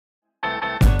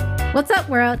What's up,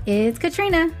 world? It's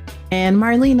Katrina and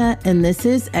Marlena, and this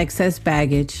is Excess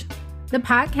Baggage, the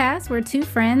podcast where two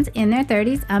friends in their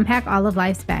 30s unpack all of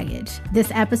life's baggage. This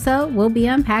episode, we'll be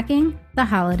unpacking the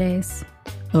holidays.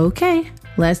 Okay,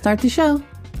 let's start the show.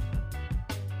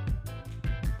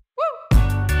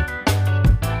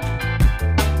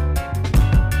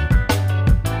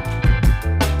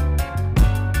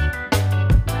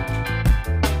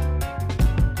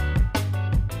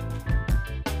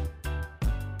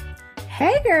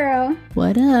 Hey, girl.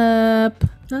 What up?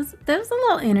 There's a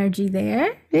little energy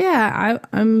there. Yeah,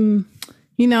 I'm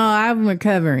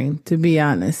recovering, to be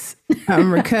honest.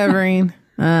 I'm recovering.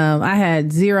 I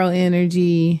had zero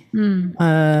energy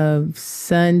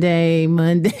Sunday,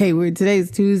 Monday, today's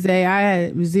Tuesday. I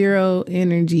had zero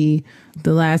energy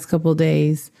the last couple of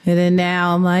days. And then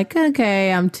now I'm like,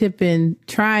 okay, I'm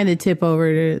trying to tip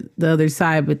over to the other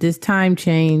side. But this time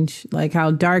change, like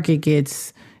how dark it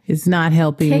gets, it's not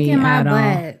helping me at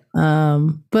all.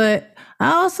 But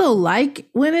I also like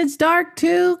when it's dark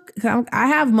too. I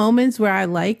have moments where I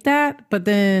like that, but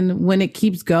then when it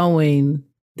keeps going,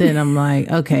 then I'm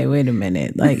like, okay, wait a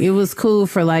minute. Like it was cool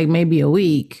for like maybe a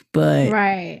week, but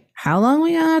right. How long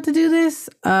we gonna have to do this?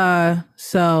 And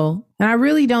I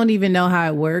really don't even know how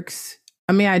it works.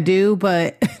 I mean, I do,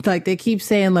 but like they keep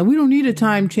saying like, we don't need a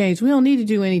time change. We don't need to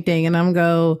do anything. And I'm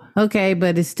okay,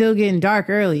 but it's still getting dark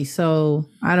early. So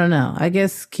I don't know. I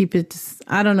guess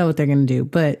I don't know what they're going to do.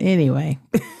 But anyway.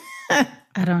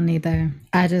 I don't either.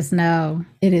 I just know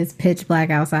it is pitch black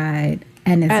outside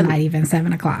and it's not even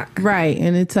 7 o'clock. Right.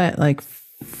 And it's at like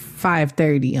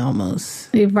 5:30 almost.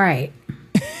 Right.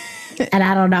 And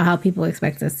I don't know how people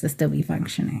expect us to still be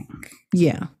functioning.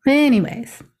 Yeah. But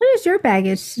anyways, what is your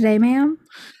baggage today, ma'am?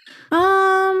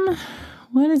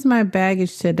 What is my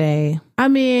baggage today? I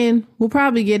mean, we'll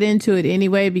probably get into it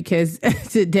anyway because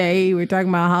today we're talking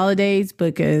about holidays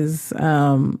because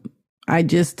I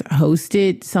just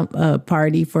hosted a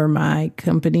party for my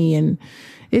company and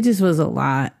it just was a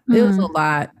lot. It was a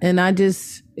lot. And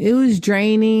it was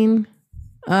draining.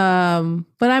 But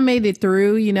I made it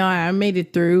through, I made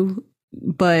it through,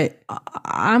 but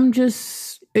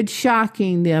it's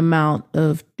shocking the amount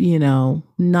of,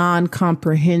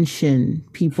 non-comprehension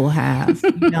people have,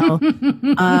 and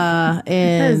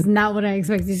that's not what I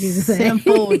expected you to say.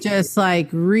 Simple, just like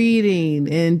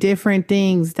reading and different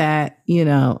things that,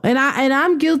 and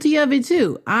I'm guilty of it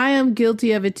too. I am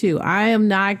guilty of it too. I am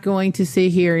not going to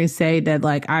sit here and say that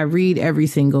like I read every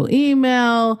single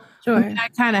email. Sure. I mean, I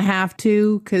kind of have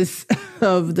to because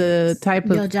of the type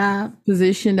your of job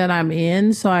position that I'm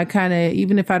in. So I kind of,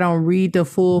 even if I don't read the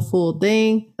full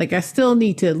thing, like I still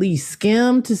need to at least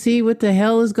skim to see what the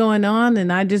hell is going on.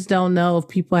 And I just don't know if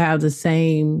people have the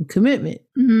same commitment.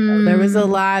 There was a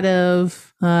lot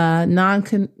of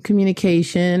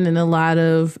non-communication and a lot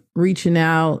of reaching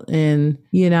out. And,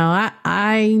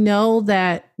 I know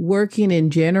that working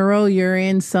in general, you're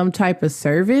in some type of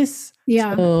service.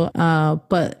 Yeah. So,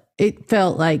 but it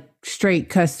felt like straight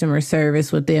customer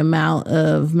service with the amount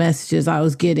of messages I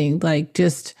was getting. Like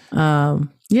just,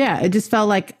 it just felt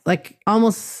like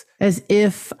almost as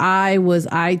if I was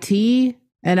IT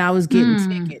and I was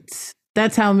getting tickets.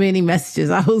 That's how many messages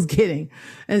I was getting.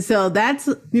 And so that's,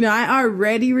 I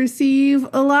already receive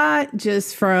a lot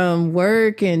just from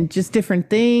work and just different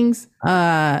things.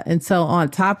 And so on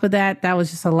top of that, that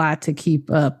was just a lot to keep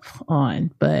up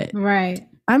on. But right.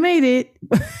 I made it.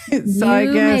 So I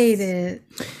guess, made it.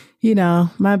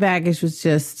 My baggage was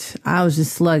I was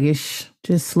just sluggish.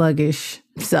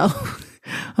 So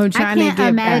I'm trying to get I can't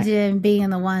imagine being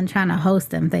the one trying to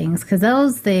host them things because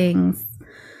those things,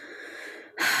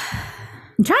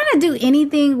 trying to do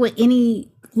anything with any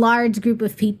large group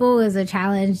of people is a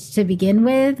challenge to begin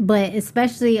with, but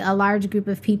especially a large group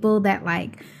of people that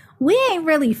like, we ain't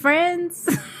really friends.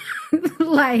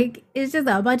 Like it's just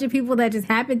a bunch of people that just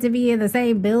happen to be in the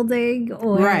same building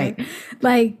or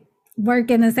like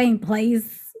work in the same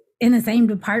place in the same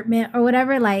department or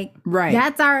whatever. Like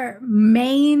that's our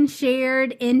main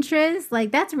shared interest.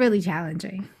 Like that's really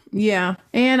challenging. Yeah.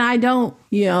 And I don't,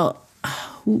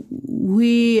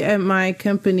 we at my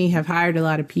company have hired a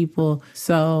lot of people.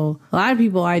 So a lot of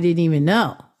people I didn't even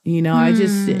know. I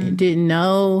just didn't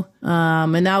know.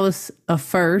 And that was a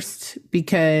first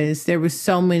because there was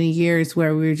so many years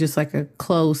where we were just like a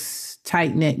close,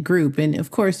 tight-knit group. And of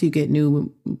course you get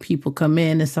new people come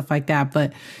in and stuff like that.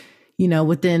 But,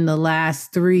 within the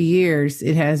last 3 years,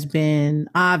 it has been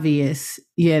obvious,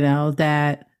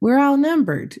 that we're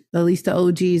outnumbered. At least the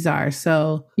OGs are.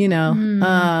 So,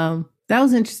 that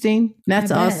was interesting.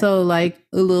 That's also like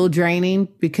a little draining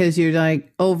because you're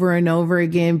like over and over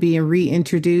again being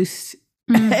reintroduced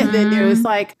And then it was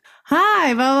like,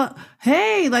 hi, well,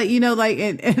 hey, like, like,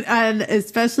 and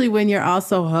especially when you're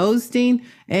also hosting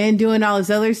and doing all this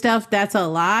other stuff, that's a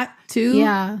lot too.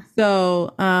 Yeah.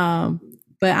 So,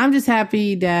 but I'm just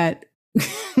happy that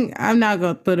I'm not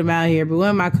going to put them out here, but one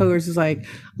of my coworkers was like,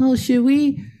 oh, should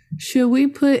we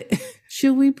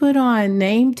put on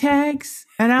name tags?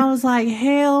 And I was like,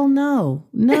 hell no.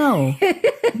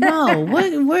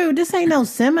 What, this ain't no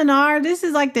seminar. This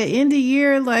is like the end of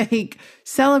year, like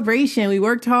celebration. We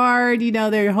worked hard,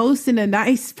 they're hosting a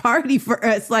nice party for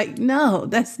us. Like, no,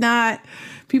 that's not,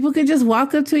 people can just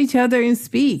walk up to each other and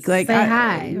speak. Like, say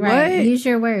hi, right? What? Use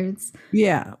your words.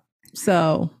 Yeah.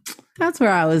 So that's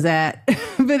where I was at.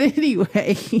 But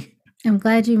anyway, I'm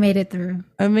glad you made it through.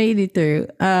 I made it through.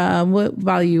 What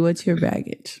about you? What's your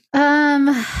baggage?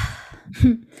 I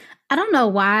don't know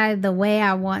why the way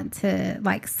I want to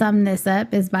like sum this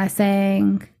up is by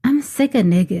saying I'm sick of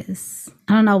niggas.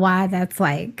 I don't know why that's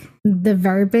like the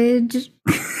verbiage.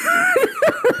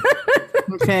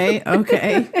 Okay.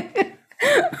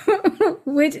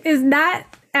 Which is not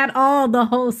at all the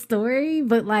whole story,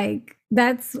 but like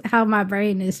that's how my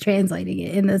brain is translating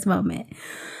it in this moment.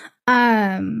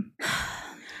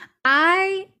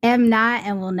 I am not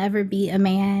and will never be a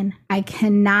man. I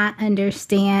cannot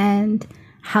understand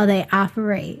how they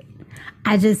operate.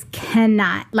 I just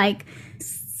cannot. Like,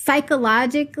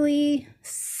 psychologically,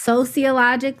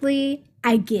 sociologically,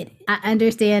 I get it. I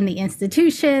understand the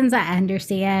institutions. I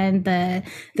understand the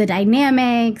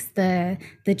dynamics, the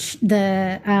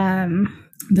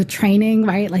training,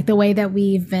 right? Like the way that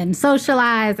we've been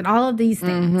socialized and all of these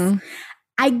things. Mm-hmm.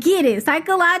 I get it.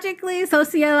 Psychologically,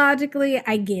 sociologically,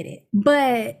 I get it.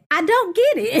 But I don't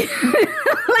get it.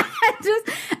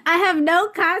 I have no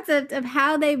concept of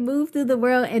how they move through the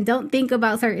world and don't think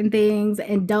about certain things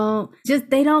and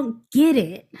they don't get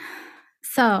it.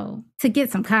 So to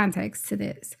get some context to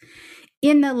this,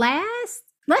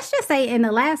 let's just say in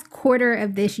the last quarter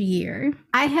of this year,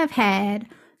 I have had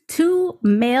 2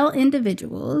 male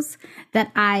individuals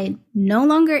that I no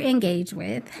longer engage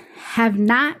with, have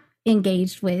not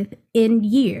engaged with in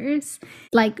years.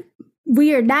 Like,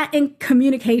 we are not in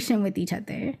communication with each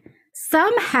other.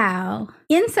 Somehow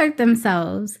insert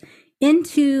themselves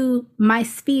into my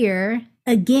sphere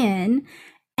again,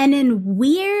 and in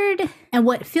weird and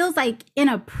what feels like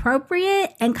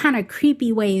inappropriate and kind of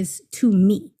creepy ways to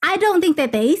me. I don't think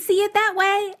that they see it that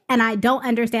way, and I don't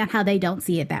understand how they don't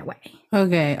see it that way.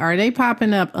 Okay, are they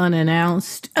popping up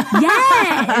unannounced?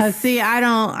 Yes. See, I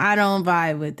don't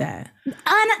vibe with that.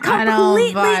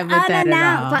 Completely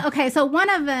unannounced. Like, okay, so one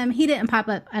of them, he didn't pop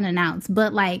up unannounced,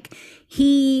 but like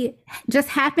he just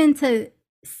happened to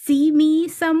see me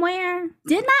somewhere,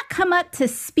 did not come up to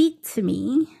speak to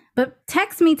me, but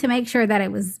text me to make sure that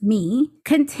it was me,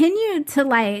 continued to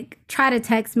like try to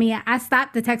text me. I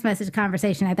stopped the text message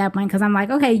conversation at that point because I'm like,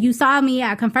 okay, you saw me.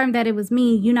 I confirmed that it was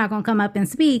me. You're not going to come up and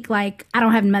speak. Like, I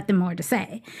don't have nothing more to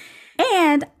say.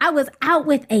 And I was out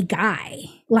with a guy.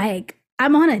 Like,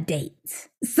 I'm on a date.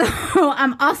 So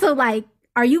I'm also like,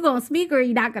 are you going to speak or are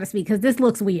you not going to speak? Because this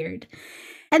looks weird.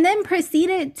 And then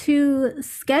proceeded to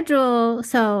schedule.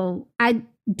 So I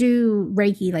do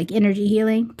Reiki, like energy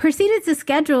healing, proceeded to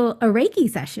schedule a Reiki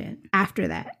session after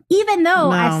that. Even though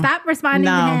I stopped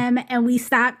responding to him and we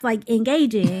stopped like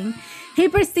engaging, he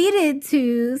proceeded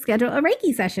to schedule a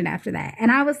Reiki session after that.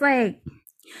 And I was like,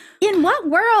 in what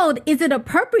world is it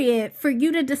appropriate for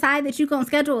you to decide that you're going to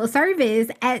schedule a service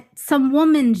at some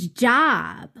woman's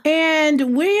job?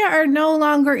 And we are no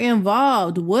longer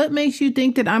involved. What makes you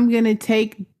think that I'm going to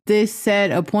take this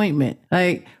said appointment?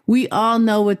 Like, we all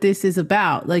know what this is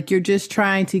about. Like, you're just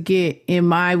trying to get in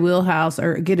my wheelhouse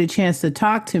or get a chance to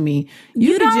talk to me.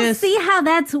 You don't see how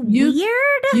that's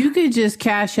weird? You could just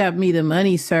cash up me the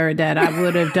money, sir, that I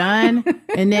would have done.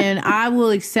 And then I will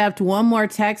accept one more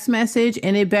text message,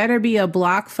 and it better be a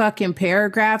block fucking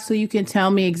paragraph so you can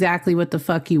tell me exactly what the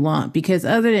fuck you want. Because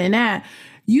other than that,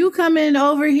 you coming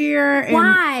over here and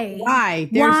why?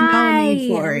 There's no need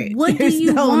for it. What do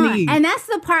you want? And that's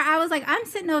the part I was like, I'm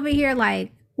sitting over here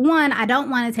like, one, I don't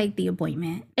want to take the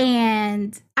appointment,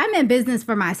 and I'm in business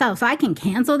for myself, so I can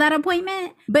cancel that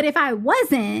appointment. But if I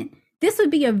wasn't, this would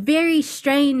be a very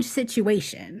strange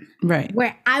situation. Right.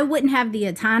 Where I wouldn't have the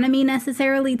autonomy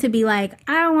necessarily to be like,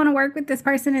 I don't want to work with this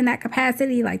person in that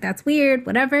capacity. Like, that's weird,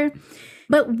 whatever.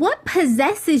 But what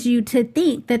possesses you to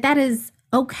think that that is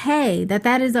okay,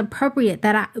 that is appropriate,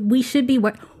 that we should be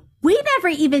we never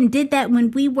even did that when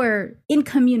we were in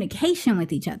communication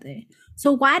with each other.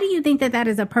 So why do you think that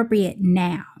is appropriate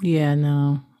now? Yeah,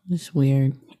 no, it's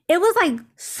weird. It was like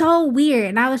so weird.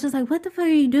 And I was just like, what the fuck are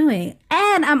you doing?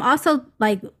 And I'm also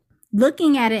like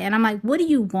looking at it and I'm like, what do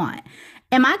you want?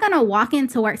 am I going to walk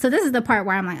into work? So this is the part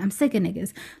where I'm like, I'm sick of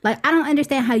niggas. Like, I don't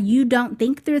understand how you don't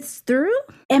think this through.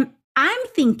 And I'm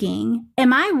thinking,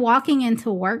 am I walking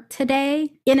into work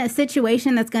today in a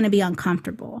situation that's going to be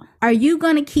uncomfortable? Are you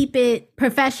going to keep it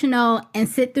professional and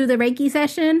sit through the Reiki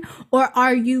session? Or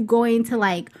are you going to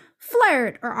like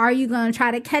flirt? Or are you going to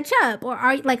try to catch up? Or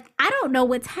are you like, I don't know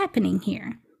what's happening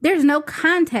here. There's no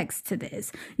context to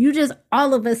this. You just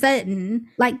all of a sudden,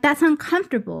 like, that's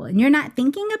uncomfortable. And you're not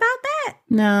thinking about that?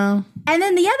 No. And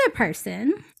then the other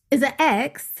person is an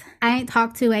ex I ain't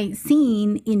talked to, ain't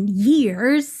seen in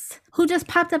years, who just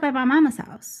popped up at my mama's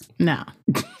house. No.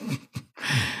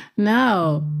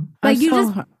 No. Like, you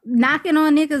just knocking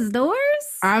on niggas' doors?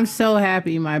 I'm so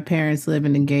happy my parents live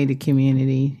in a gated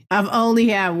community. I've only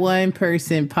had one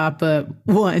person pop up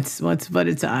once upon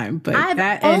a time. But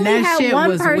that shit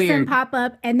was weird. One person pop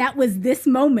up, and that was this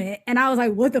moment. And I was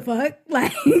like, what the fuck?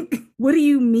 Like, what do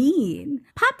you mean?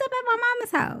 Popped up at my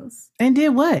mama's house. And did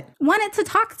what? Wanted to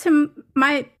talk to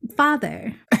my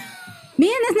father. Me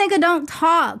and this nigga don't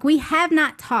talk. We have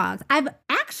not talked. I've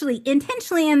actually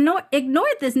intentionally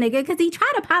ignored this nigga because he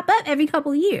tried to pop up every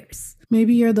couple years.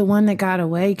 Maybe you're the one that got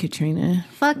away, Katrina.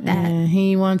 Fuck that. And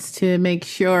he wants to make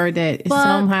sure that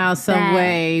somehow, some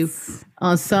way,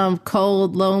 on some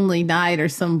cold, lonely night or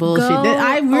some bullshit.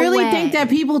 I really think that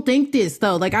people think this,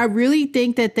 though. Like, I really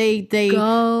think that they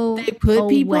put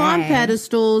people on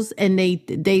pedestals and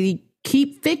they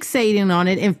keep fixating on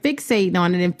it and fixating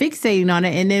on it and fixating on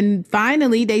it. And then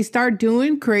finally they start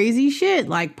doing crazy shit,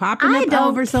 like popping up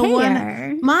over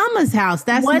someone mama's house.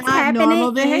 That's what's not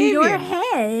normal behavior. In your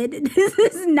head. This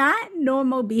is not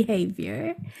normal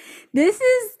behavior. This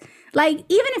is like,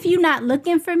 even if you're not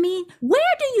looking for me, where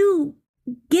do you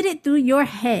get it through your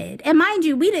head? And mind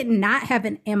you, we did not have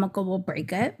an amicable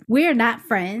breakup. We're not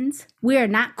friends. We're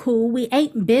not cool. We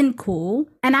ain't been cool.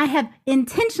 And I have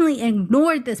intentionally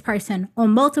ignored this person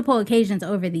on multiple occasions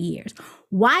over the years.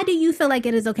 Why do you feel like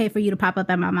it is okay for you to pop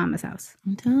up at my mama's house?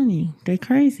 I'm telling you, they're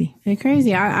crazy. They're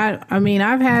crazy. I mean,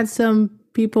 I've had some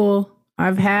people,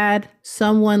 I've had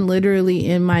someone literally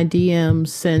in my DMs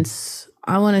since,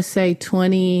 I want to say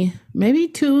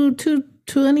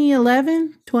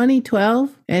 2011,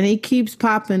 2012, and he keeps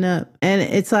popping up. And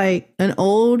it's like an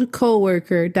old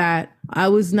coworker that I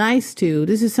was nice to.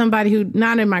 This is somebody who,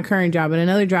 not in my current job, but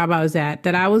another job I was at,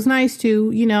 that I was nice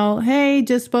to, you know, hey,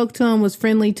 just spoke to him, was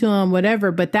friendly to him,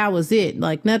 whatever, but that was it.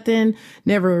 Like, nothing,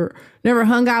 never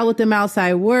hung out with them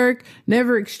outside work,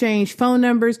 never exchanged phone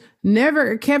numbers,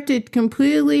 never kept it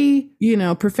completely, you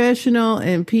know, professional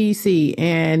and PC.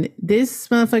 And this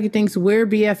motherfucker thinks we're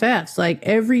BFFs. Like,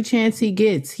 every chance he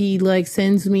gets, he like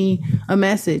sends me a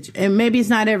message. And maybe it's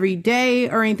not every day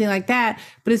or anything like that,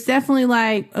 but it's definitely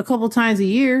like a couple times a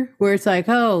year where it's like,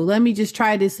 oh, let me just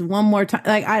try this one more time.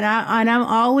 Like, and I'm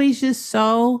always just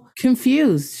so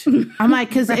confused. I'm like,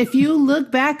 because if you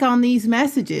look back on these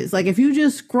messages, like if you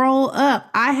just scroll up,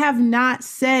 I have not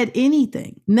said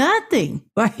anything. Nothing.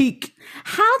 Like,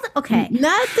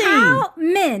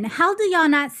 nothing. How do y'all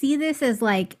not see this as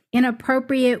like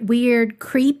inappropriate, weird,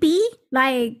 creepy?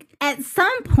 Like, at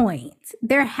some point,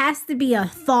 there has to be a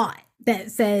thought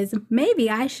that says, maybe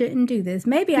I shouldn't do this.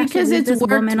 Maybe I should leave this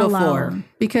woman alone.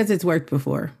 Because it's worked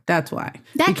before. That's why.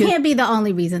 That can't be the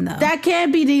only reason, though. That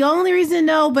can't be the only reason,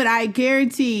 no, but I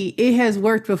guarantee it has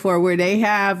worked before, where they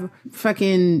have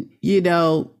fucking, you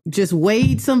know, just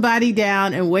weighed somebody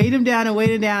down and weighed them down and weighed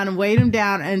them down and weighed them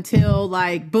down until,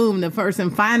 like, boom, the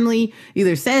person finally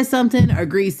either says something or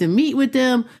agrees to meet with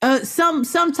them.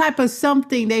 Some type of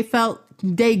something they felt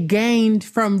they gained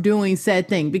from doing said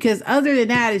thing. Because other than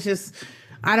that, it's just,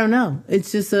 I don't know.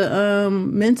 It's just a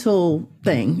mental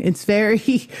thing. It's very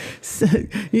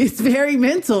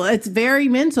mental. It's very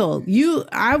mental.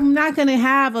 I'm not going to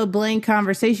have a blank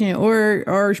conversation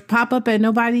or pop up at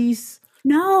nobody's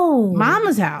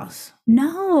mama's house.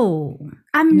 No,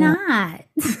 I'm not.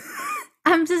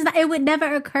 It would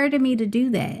never occur to me to do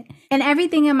that. And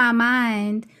everything in my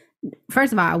mind,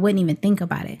 first of all, I wouldn't even think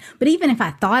about it. But even if I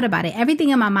thought about it, everything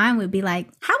in my mind would be like,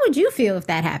 how would you feel if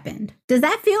that happened? Does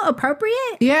that feel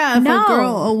appropriate? Yeah, if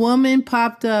a woman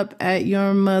popped up at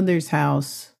your mother's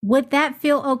house. Would that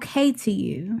feel okay to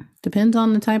you? Depends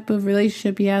on the type of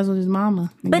relationship he has with his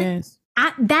mama, I guess.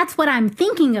 That's what I'm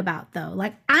thinking about, though.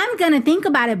 Like, I'm going to think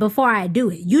about it before I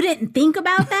do it. You didn't think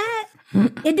about that?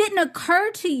 It didn't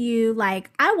occur to you,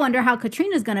 like, I wonder how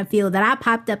Katrina's going to feel that I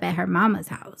popped up at her mama's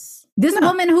house. This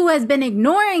woman who has been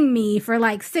ignoring me for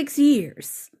like 6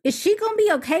 years. Is she going to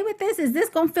be okay with this? Is this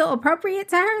going to feel appropriate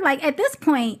to her? Like, at this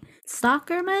point,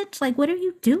 stalker much? Like, what are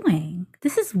you doing?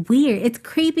 This is weird. It's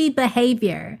creepy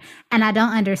behavior. And I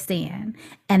don't understand.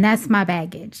 And that's my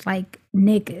baggage. Like,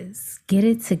 niggas, get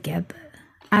it together.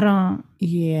 I don't.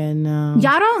 Yeah, no.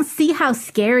 Y'all don't see how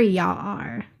scary y'all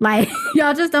are. Like,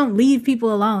 y'all just don't leave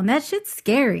people alone. That shit's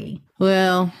scary.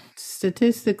 Well,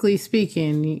 statistically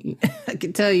speaking, I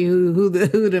can tell you who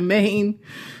the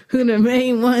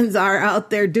main ones are out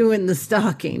there doing the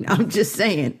stalking. I'm just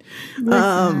saying.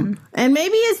 And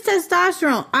maybe it's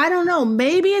testosterone. I don't know.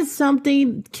 Maybe it's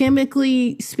something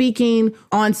chemically speaking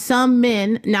on some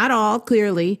men, not all,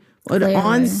 clearly, but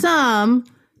on some.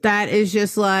 That is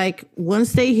just like,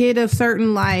 once they hit a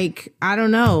certain, like, I don't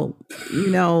know,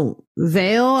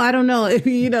 veil, I don't know, if,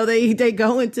 they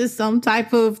go into some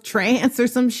type of trance or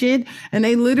some shit, and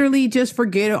they literally just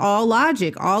forget all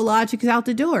logic. All logic is out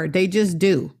the door. They just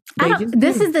do.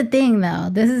 This is the thing, though.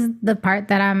 This is the part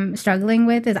that I'm struggling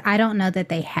with, is I don't know that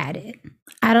they had it.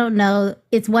 I don't know.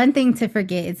 It's one thing to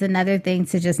forget. It's another thing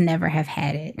to just never have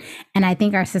had it. And I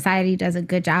think our society does a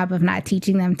good job of not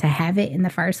teaching them to have it in the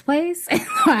first place. And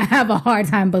so I have a hard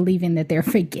time believing that they're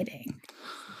forgetting.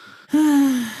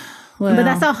 Well, but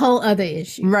that's a whole other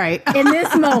issue. Right. In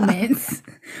this moment,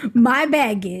 my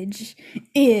baggage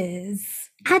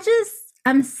is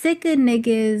I'm sick of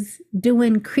niggas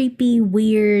doing creepy,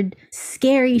 weird,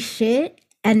 scary shit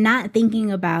and not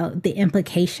thinking about the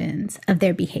implications of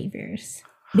their behaviors.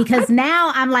 Because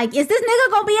now I'm like, is this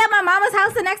nigga gonna be at my mama's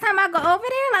house the next time I go over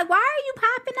there? Like, why are you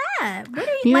popping up? What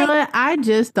are you know what? I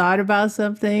just thought about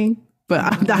something, but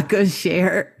I'm not gonna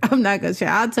share.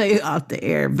 I'll tell you off the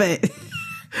air, but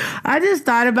I just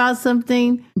thought about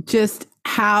something, just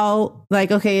how,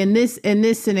 like, okay, in this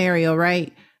scenario,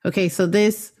 right? Okay, so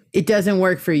it doesn't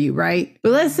work for you, right?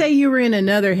 But let's say you were in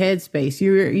another headspace.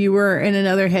 You were in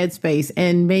another headspace,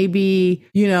 and maybe,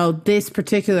 this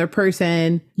particular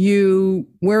person you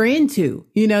were into,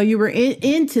 you were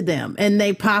into them, and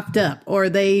they popped up, or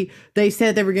they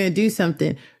said they were going to do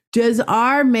something. Does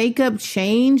our makeup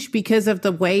change because of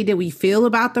the way that we feel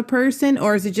about the person,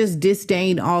 or is it just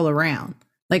disdain all around?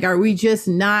 Like, are we just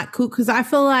not cool? Because I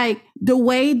feel like the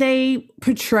way they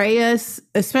portray us,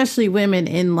 especially women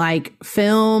in like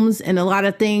films and a lot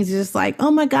of things, is just like,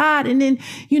 oh my God. And then,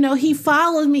 he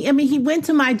followed me. I mean, he went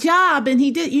to my job and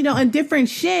he did, and different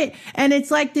shit. And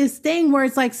it's like this thing where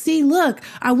it's like, see, look,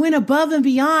 I went above and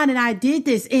beyond and I did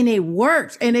this and it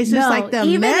worked. And it's just like the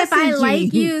even messaging. If I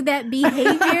like you, that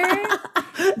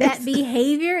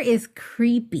behavior is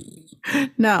creepy.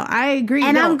 No, I agree.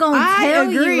 And I'm going to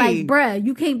tell you, like, bruh,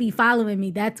 you can't be following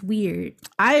me. That's weird.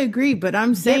 I agree, but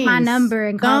I'm saying, get my number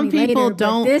and call some me people later,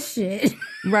 don't. This shit,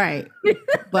 right?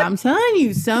 But I'm telling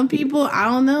you, some people, I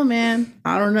don't know, man.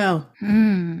 I don't know.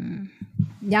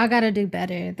 Y'all gotta do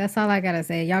better. That's all I gotta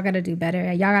say. Y'all gotta do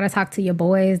better. Y'all gotta talk to your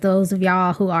boys. Those of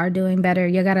y'all who are doing better,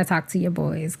 you gotta talk to your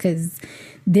boys, because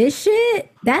this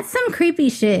shit, that's some creepy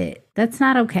shit. That's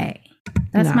not okay.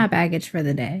 That's my baggage for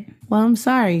the day. Well, I'm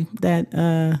sorry that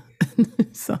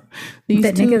so these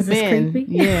that two niggas men, is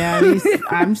creepy. Yeah,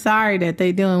 I'm sorry that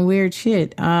they doing weird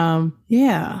shit.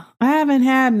 Yeah, I haven't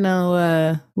had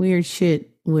no weird shit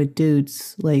with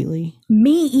dudes lately.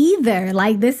 Me either.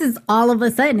 Like, this is all of a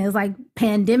sudden, it's like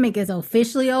pandemic is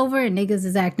officially over and niggas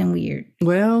is acting weird.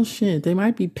 Well, shit, they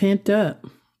might be pent up,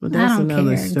 but that's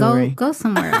another story. Go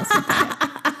somewhere else with that.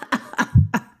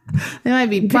 They might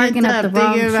be barking pent up the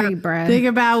wrong tree, bruh. Think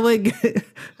about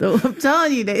what I'm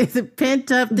telling you, it's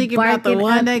pent up thinking about the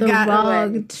one that got the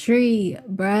wrong away. Tree,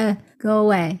 bruh. Go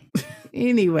away.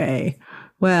 Anyway,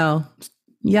 well,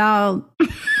 y'all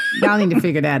need to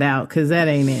figure that out, because that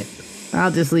ain't it.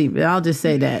 I'll just leave it. I'll just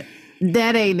say that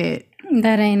ain't it.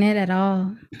 That ain't it at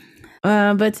all.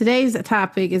 But today's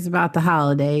topic is about the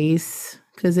holidays,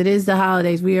 because it is the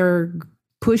holidays. We are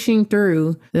pushing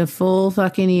through the full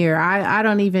fucking year. I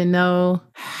don't even know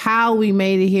how we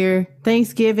made it here.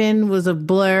 Thanksgiving was a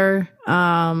blur.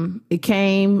 It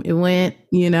came, it went,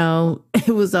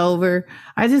 it was over.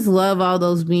 I just love all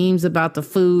those memes about the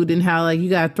food and how, like, you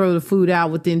got to throw the food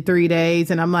out within 3 days.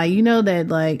 And I'm like, that,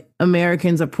 like,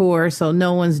 Americans are poor, so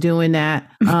no one's doing that.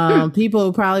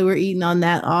 People probably were eating on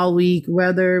that all week,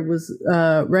 whether it was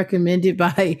recommended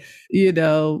by,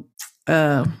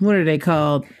 what are they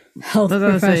called? Health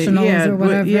professionals or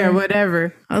whatever. Yeah,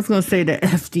 whatever. I was going to say the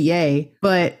FDA,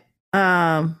 but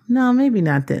no, maybe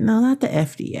not that. No, not the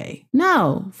FDA.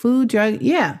 No, Food Drug.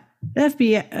 Yeah,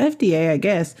 FDA, I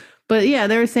guess. But yeah,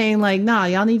 they were saying like, nah,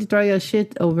 y'all need to throw your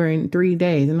shit over in 3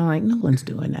 days. And I'm like, no one's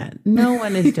doing that. No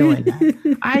one is doing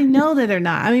that. I know that they're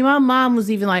not. I mean, my mom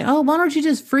was even like, oh, why don't you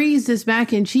just freeze this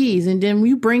mac and cheese and then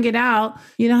you bring it out?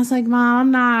 You know, I was like, Mom,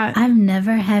 I'm not. I've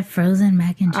never had frozen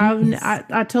mac and cheese.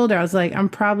 I told her, I was like, I'm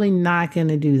probably not going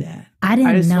to do that. I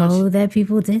didn't know that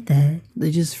people did that.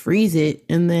 They just freeze it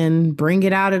and then bring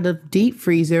it out of the deep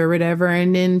freezer or whatever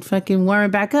and then fucking warm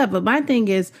it back up. But my thing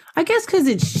is, I guess because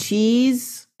it's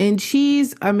cheese. And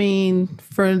cheese, I mean,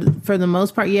 for the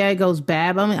most part, yeah, it goes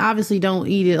bad. I mean, obviously don't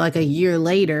eat it like a year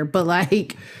later, but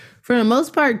like for the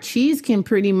most part, cheese can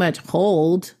pretty much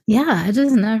hold. Yeah, I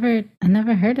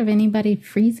never heard of anybody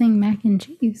freezing mac and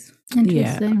cheese.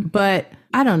 Interesting. Yeah, but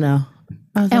I don't know.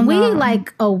 And we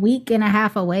like a week and a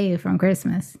half away from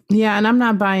Christmas. Yeah, and I'm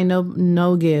not buying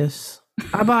no gifts.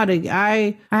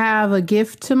 I have a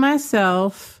gift to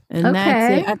myself. And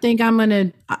that's it. I think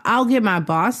I'll get my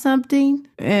boss something.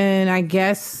 And I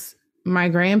guess my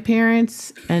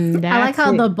grandparents. And that's I like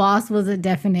how the boss was a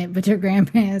definite, but your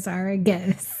grandparents are a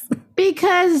guess.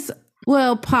 Because,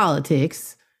 well,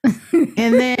 politics.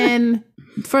 And then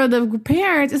for the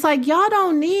parents, it's like, y'all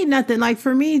don't need nothing. Like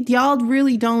for me, y'all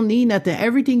really don't need nothing.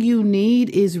 Everything you need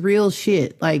is real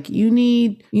shit. Like you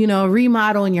need, a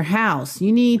remodel in your house.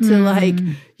 You need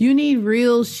to you need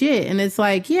real shit. And it's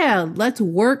like, yeah, let's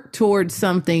work towards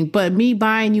something. But me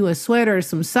buying you a sweater or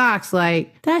some socks,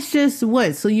 like that's just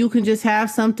what? So you can just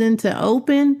have something to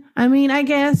open? I mean, I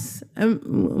guess I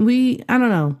don't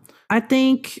know. I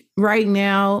think right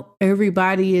now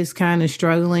everybody is kind of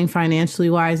struggling financially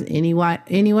wise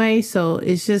anyway. So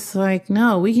it's just like,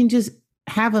 no, we can just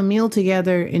have a meal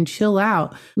together and chill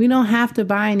out. We don't have to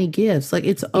buy any gifts. Like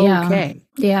it's okay.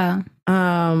 Yeah.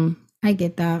 I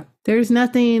get that. There's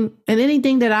nothing and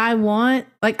anything that I want.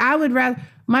 Like I would rather,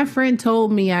 my friend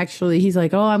told me actually, he's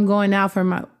like, oh, I'm going out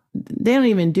for they don't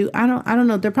even do, I don't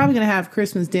know. They're probably going to have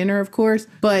Christmas dinner, of course,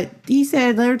 but he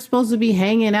said they're supposed to be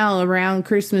hanging out around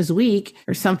Christmas week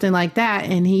or something like that.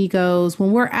 And he goes,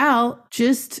 when we're out,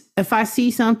 just if I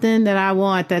see something that I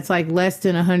want, that's like less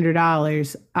than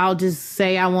 $100, I'll just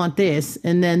say I want this.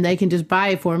 And then they can just buy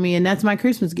it for me. And that's my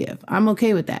Christmas gift. I'm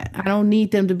okay with that. I don't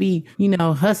need them to be,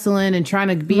 hustling and trying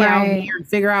to be out here and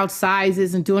figure out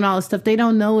sizes and doing all this stuff. They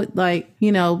don't know it. Like,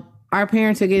 our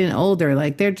parents are getting older.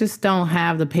 Like they just don't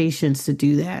have the patience to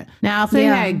do that. Now, if they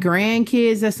had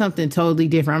grandkids, that's something totally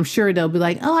different. I'm sure they'll be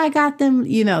like, oh, I got them.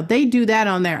 They do that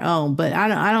on their own. But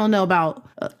I don't know about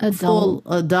full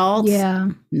adults.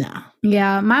 Yeah. No.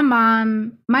 Yeah.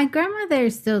 My grandmother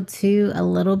is still too a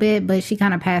little bit, but she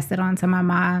kind of passed it on to my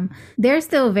mom. They're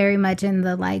still very much in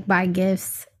the like buy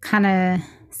gifts kind of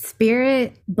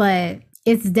spirit, but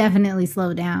it's definitely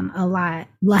slowed down a lot.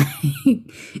 Like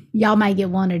y'all might get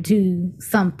one or two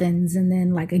somethings and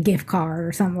then like a gift card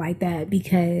or something like that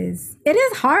because it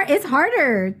is hard. It's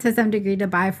harder to some degree to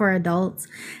buy for adults.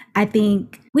 I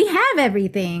think we have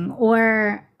everything,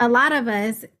 or a lot of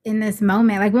us in this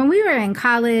moment, like when we were in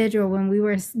college or when we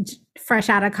were fresh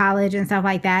out of college and stuff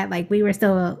like that, like we were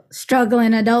still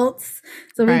struggling adults.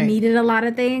 So we needed a lot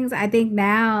of things. I think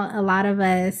now a lot of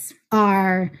us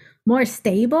are more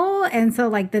stable, and so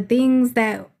like the things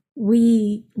that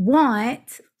we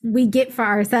want we get for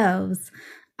ourselves,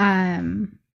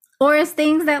 or it's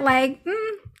things that like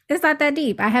it's not that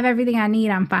deep. I have everything I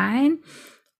need, I'm fine.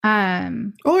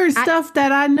 Or stuff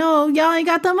that I know y'all ain't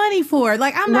got the money for.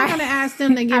 Like I'm not gonna ask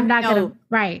them to give. I'm not gonna.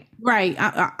 Right.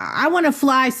 I want to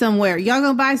fly somewhere. Y'all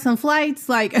gonna buy some flights?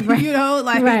 Like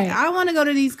I want to go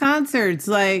to these concerts.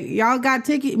 Like y'all got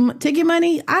ticket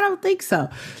money? I don't think so.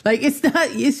 Like it's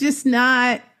not. It's just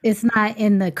not. It's not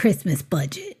in the Christmas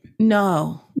budget.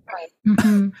 No. Right.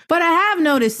 Mm-hmm. But I have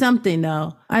noticed something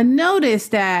though. I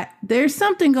noticed that there's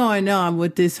something going on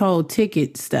with this whole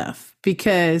ticket stuff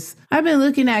because I've been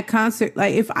looking at concert.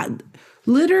 Like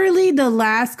literally the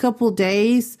last couple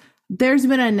days, there's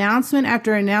been announcement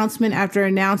after announcement after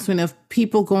announcement of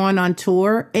people going on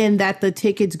tour and that the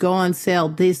tickets go on sale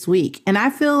this week. And I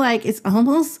feel like it's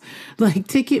almost like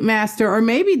Ticketmaster or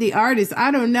maybe the artist. I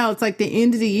don't know. It's like the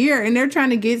end of the year and they're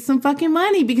trying to get some fucking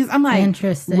money because I'm like,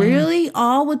 interesting. Really?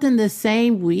 All within the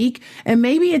same week? And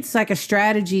maybe it's like a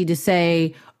strategy to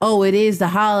say, oh, it is the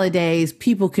holidays.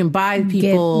 People can buy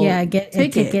people get a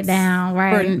ticket now,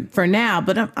 right? For now.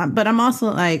 But I'm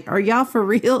also like, are y'all for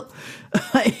real?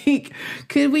 Like,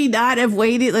 could we not have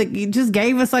waited? Like, you just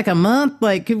gave us like a month.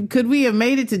 Like, could we have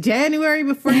made it to January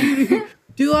before you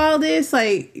do all this?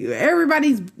 Like,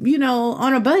 everybody's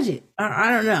on a budget. I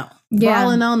don't know.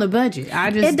 balling on the budget.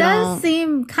 I just it does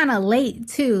seem kind of late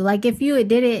too. Like if you had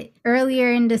did it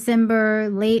earlier in December,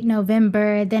 late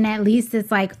November, then at least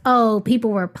it's like, oh,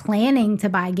 people were planning to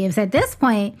buy gifts. At this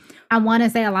point, I want to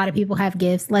say a lot of people have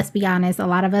gifts. Let's be honest, a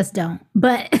lot of us don't.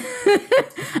 But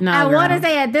I want to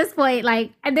say at this point,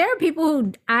 like there are people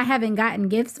who I haven't gotten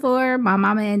gifts for, my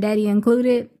mama and daddy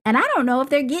included, and I don't know if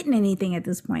they're getting anything at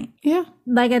this point. Yeah.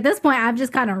 Like at this point, I've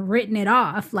just kind of written it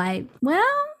off. Like, well,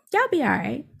 y'all be all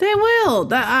right. They will.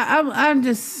 I'm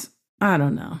just, I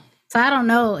don't know. So I don't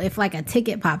know if like a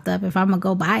ticket popped up, if I'm going to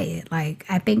go buy it. Like,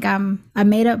 I think I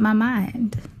made up my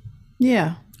mind.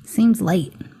 Yeah. Seems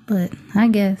late, but I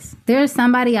guess there's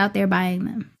somebody out there buying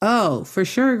them. Oh, for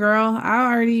sure, girl.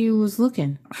 I already was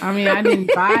looking. I mean, I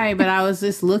didn't buy, but I was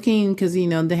just looking because, you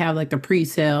know, they have like the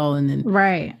pre-sale and then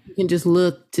right. You can just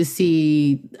look to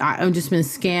see. I've just been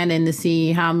scanning to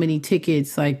see how many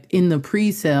tickets like in the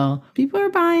pre-sale. People are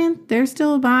buying. They're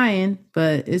still buying,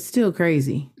 but it's still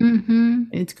crazy. Mm-hmm.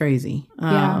 It's crazy.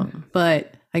 Yeah.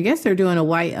 But I guess they're doing a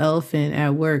white elephant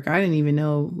at work. I didn't even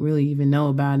really know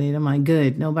about it. I'm like,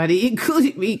 good. Nobody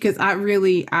included me because I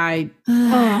used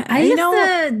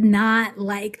to not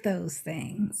like those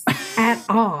things at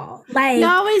all. Like you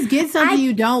always get something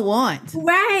you don't want.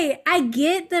 Right. I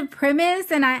get the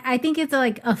premise and I think it's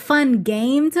like a fun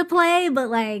game to play, but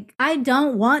like I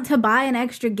don't want to buy an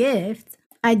extra gift.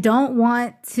 I don't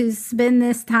want to spend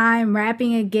this time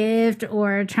wrapping a gift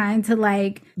or trying to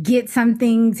like get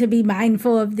something to be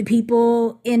mindful of the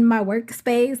people in my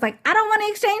workspace. Like I don't want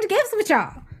to exchange gifts with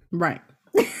y'all. Right.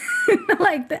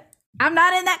 Like I'm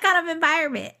not in that kind of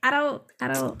environment. I don't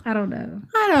know.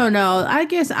 I don't know. I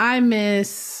guess I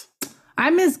miss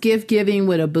gift giving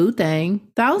with a boo thing.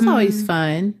 That was always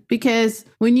fun because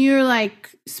when you're like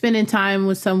spending time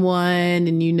with someone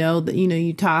and you know that, you know,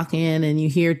 you talking and you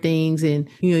hear things and,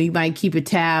 you know, you might keep a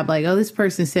tab like, oh, this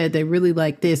person said they really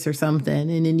like this or something.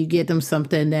 And then you get them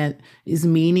something that is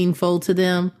meaningful to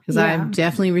them. Because I've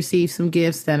definitely received some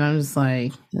gifts that I'm just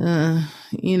like,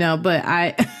 you know, but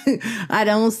I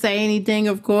don't say anything,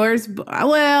 of course. But,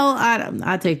 well,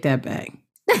 I take that back.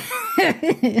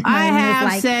 I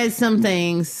have said some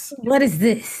things. What is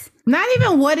this? Not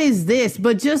even what is this,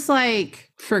 but just like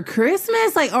for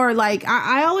Christmas, like, or like,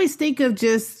 I always think of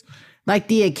just like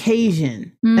the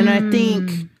occasion. And I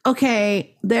think,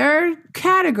 okay, there are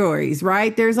categories,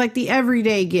 right? There's like the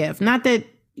everyday gift. Not that,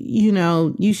 you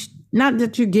know, not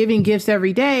that you're giving gifts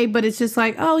every day, but it's just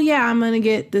like, oh yeah, I'm going to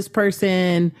get this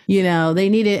person, you know, they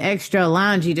needed extra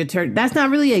laundry detergent. That's not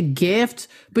really a gift,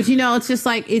 but you know, it's just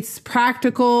like, it's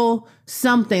practical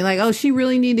something like, oh, she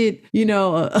really needed, you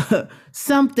know,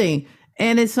 something.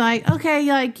 And it's like, okay,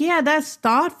 like, yeah, that's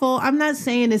thoughtful. I'm not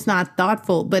saying it's not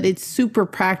thoughtful, but it's super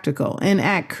practical. And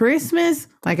at Christmas,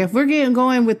 like if we're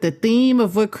going with the theme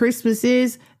of what Christmas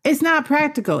is, it's not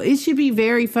practical. It should be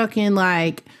very fucking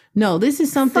like, no, this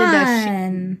is something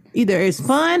that either is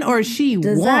fun or she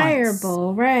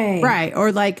desirable, wants. Right.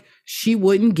 Or like she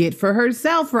wouldn't get for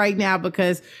herself right now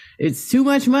because it's too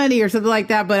much money or something like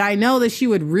that. But I know that she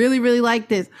would really, really like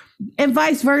this. And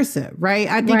vice versa, right?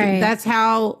 I think that's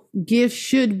how gifts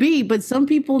should be. But some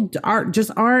people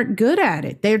aren't good at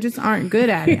it. They just aren't good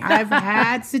at it. I've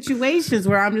had situations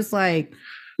where I'm just like,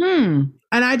 and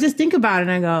I just think about it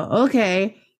and I go,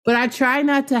 okay. But I try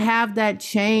not to have that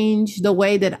change the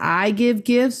way that I give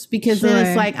gifts because then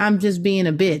it's like I'm just being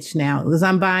a bitch now because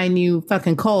I'm buying you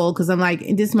fucking coal because I'm like,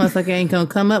 this motherfucker ain't gonna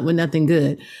come up with nothing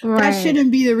good. Right. That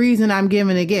shouldn't be the reason I'm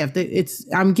giving a gift.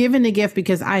 I'm giving a gift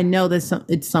because I know that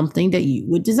it's something that you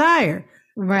would desire.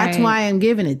 Right. That's why I'm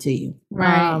giving it to you.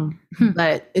 Right.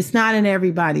 But it's not in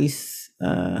everybody's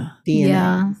DNA.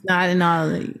 Yeah. It's not in all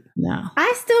of it. No.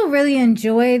 I still really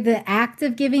enjoy the act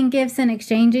of giving gifts and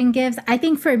exchanging gifts. I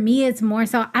think for me, it's more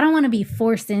so I don't want to be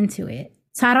forced into it.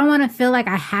 So I don't want to feel like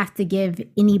I have to give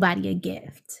anybody a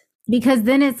gift because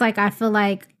then it's like I feel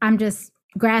like I'm just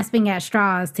grasping at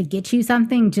straws to get you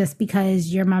something just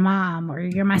because you're my mom or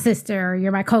you're my sister or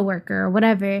you're my coworker or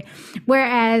whatever.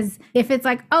 Whereas if it's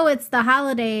like, oh, it's the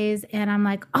holidays and I'm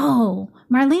like, oh,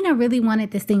 Marlena really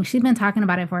wanted this thing. She's been talking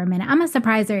about it for a minute. I'm going to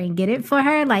surprise her and get it for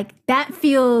her. Like that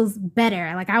feels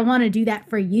better. Like I want to do that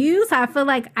for you. So I feel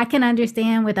like I can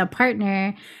understand with a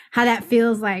partner how that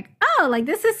feels like, oh, like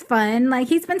this is fun. Like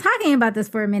he's been talking about this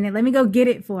for a minute. Let me go get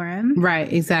it for him.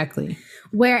 Right. Exactly.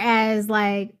 Whereas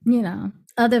like, you know,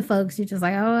 other folks, you're just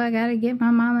like, oh, I got to get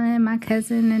my mama and my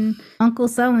cousin and Uncle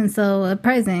so-and-so a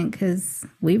present because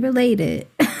we related.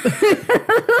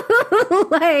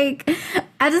 Like,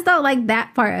 I just don't like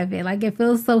that part of it. Like, it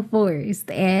feels so forced.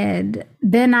 And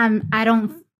then I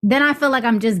don't then I feel like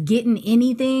I'm just getting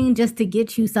anything just to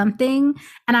get you something.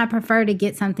 And I prefer to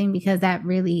get something because that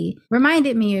really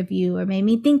reminded me of you or made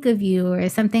me think of you or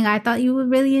is something I thought you would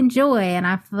really enjoy. And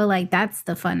I feel like that's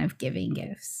the fun of giving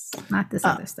gifts, not this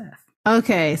other stuff.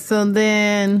 Okay, so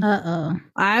then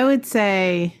I would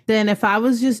say then if I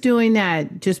was just doing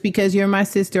that just because you're my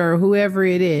sister or whoever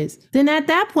it is, then at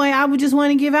that point I would just want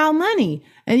to give out money.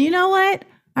 And you know what?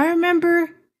 I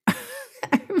remember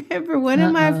one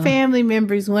of my family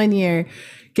members one year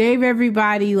gave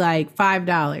everybody like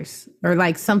 $5 or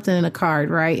like something in a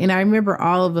card, right? And I remember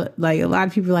all of it, like a lot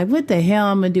of people were like, what the hell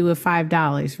I'm gonna do with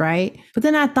 $5, right? But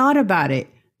then I thought about it.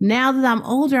 Now that I'm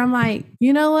older, I'm like,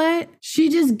 you know what? She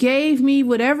just gave me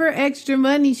whatever extra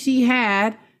money she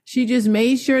had. She just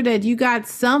made sure that you got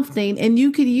something and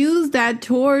you could use that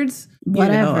towards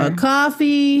a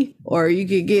coffee, or you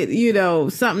could get,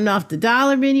 something off the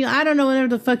dollar menu. I don't know whatever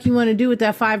the fuck you want to do with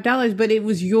that $5, but it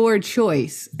was your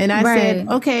choice. And I said,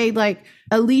 okay, like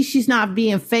at least she's not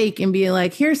being fake and being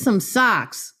like, here's some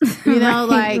socks, But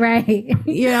I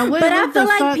feel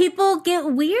like people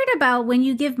get weird about when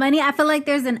you give money. I feel like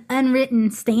there's an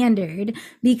unwritten standard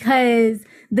because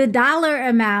the dollar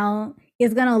amount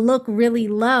is going to look really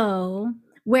low.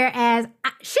 Whereas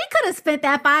she could have spent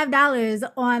that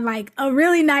 $5 on like a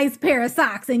really nice pair of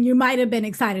socks and you might have been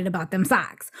excited about them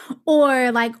socks,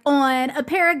 or like on a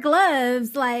pair of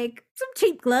gloves, like some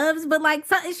cheap gloves, but like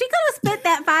she could have spent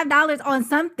that $5 on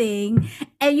something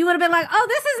and you would have been like, oh,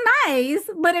 this is nice,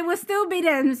 but it would still be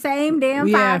the same damn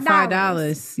 $5. Yeah,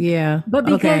 $5. Yeah. But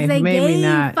because they gave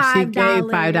 $5. She gave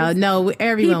 $5. No,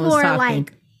 everyone was talking.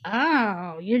 Like,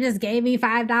 oh, you just gave me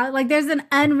 $5. Like there's an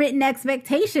unwritten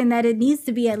expectation that it needs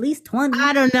to be at least 20.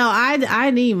 I don't know.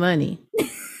 I need money.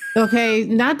 Okay,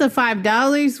 not the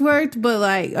 $5 worth, but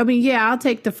like, I mean, yeah, I'll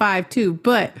take the 5 too.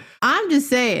 But I'm just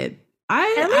saying, I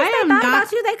am not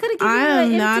about you. They could have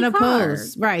given you an empty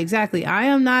opposed. Card. Right, exactly. I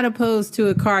am not opposed to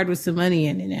a card with some money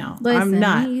in it now. Listen, I'm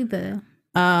not me either.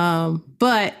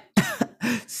 But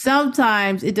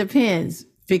sometimes it depends.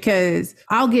 Because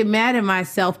I'll get mad at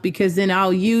myself because then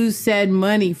I'll use said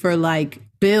money for like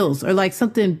bills or like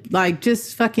something like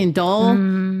just fucking dull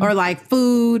or like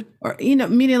food or,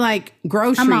 meaning like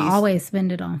groceries. I'm gonna always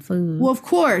spend it on food. Well, of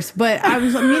course, but I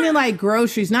was meaning like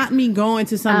groceries, not me going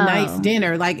to some nice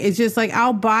dinner. Like, it's just like,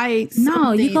 I'll buy something.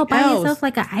 No, you go buy yourself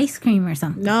like an ice cream or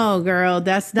something. No, girl,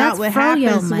 that's not what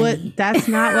happens. That's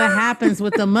not what happens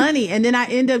with the money. And then I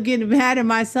end up getting mad at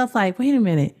myself like, wait a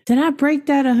minute, did I break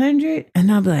that 100?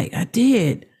 And I'll be like, I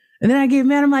did. And then I get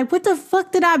mad. I'm like, what the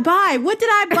fuck did I buy? What did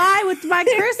I buy with my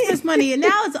Christmas money? And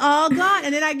now it's all gone.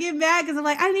 And then I get mad because I'm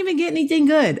like, I didn't even get anything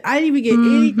good. I didn't even get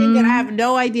anything good. I have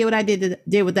no idea what I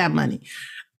did with that money.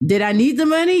 Did I need the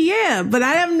money? Yeah. But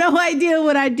I have no idea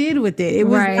what I did with it. It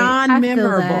was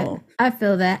non-memorable. I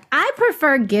feel that. I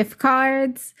prefer gift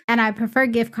cards, and I prefer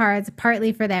gift cards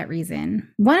partly for that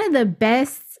reason. One of the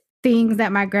best things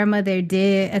that my grandmother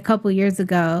did a couple years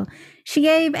ago, she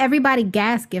gave everybody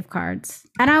gas gift cards.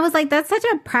 And I was like, that's such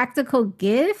a practical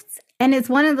gift. And it's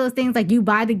one of those things like you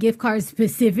buy the gift card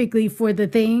specifically for the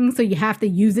thing, so you have to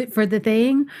use it for the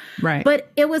thing. Right.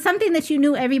 But it was something that you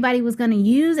knew everybody was going to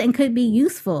use and could be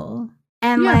useful.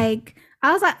 And like,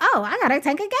 I was like, oh, I got a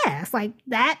tank of gas. Like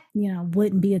that,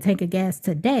 wouldn't be a tank of gas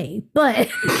today. But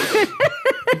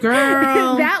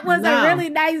girl, that was a really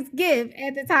nice gift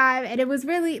at the time. And it was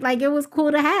really like, it was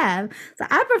cool to have. So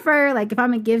I prefer like, if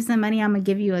I'm going to give some money, I'm going to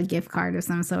give you a gift card of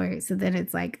some sort. So then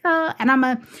it's like, and I'm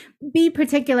going to be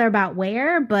particular about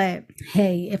where. But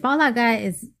hey, if all I got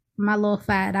is my little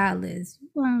 $5, you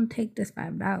won't take this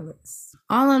 $5.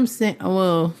 All I'm saying,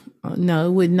 well, no,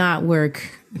 it would not work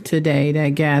today, that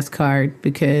gas card,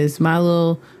 because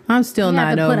I'm still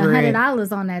not over it. You have to put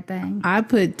 $100 on that thing. I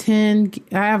have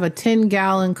a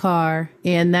 10-gallon car,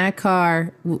 and that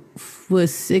car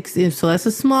was so that's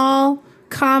a small,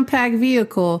 compact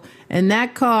vehicle, and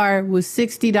that car was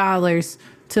 $60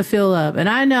 to fill up. And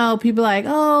I know people are like,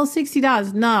 oh,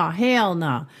 $60. No, hell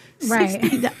no.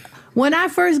 Right. When I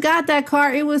first got that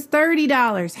car, it was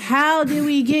 $30. How did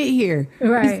we get here?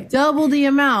 Right. It's double the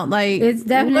amount. Like, it's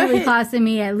definitely costing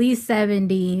me at least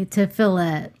 $70 to fill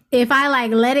up. If I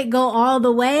like let it go all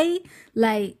the way,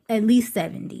 like at least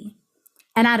 $70.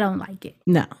 And I don't like it.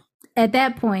 No. At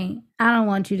that point, I don't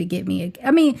want you to get me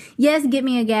yes, get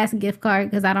me a gas gift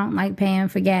card because I don't like paying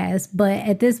for gas. But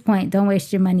at this point, don't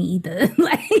waste your money either.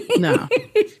 No.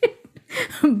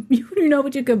 You know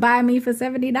what you could buy me for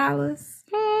 $70?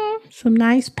 Some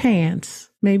nice pants,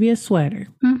 maybe a sweater.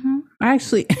 Mm-hmm.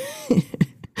 Actually,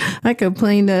 I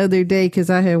complained the other day because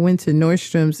I had went to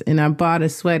Nordstrom's and I bought a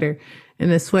sweater,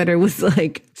 And the sweater was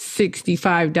like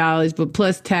 $65, but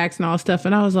plus tax and all stuff.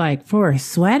 And I was like, for a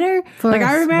sweater?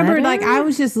 I remember like I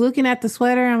was just looking at the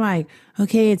sweater. I'm like,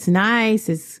 okay, it's nice.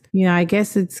 It's, I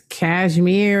guess it's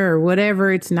cashmere or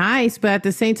whatever. It's nice. But at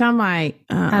the same time, like,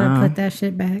 how to put that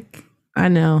shit back. I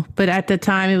know. But at the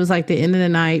time, it was like the end of the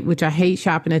night, which I hate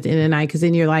shopping at the end of the night because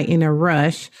then you're like in a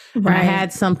rush. Right. I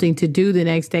had something to do the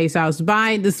next day. So I was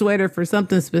buying the sweater for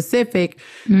something specific.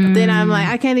 But then I'm like,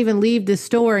 I can't even leave the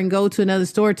store and go to another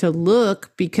store to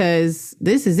look because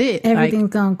this is it.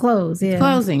 Everything's going to close. Yeah.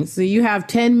 Closing. So you have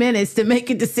 10 minutes to make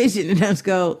a decision. And I just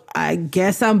go, I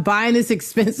guess I'm buying this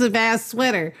expensive ass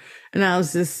sweater. And I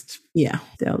was just,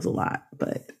 that was a lot.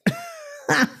 But...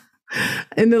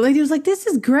 And the lady was like, this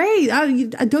is great.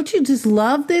 Don't you just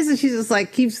love this? And she just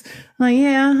like keeps like,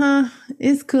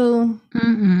 it's cool.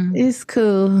 Mm-mm. It's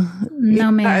cool.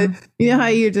 No, ma'am. You know how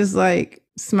you're just like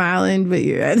smiling, but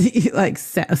you're like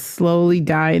slowly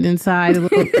dying inside a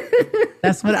little.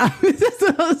 That's what I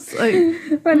was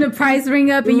like. When the price ring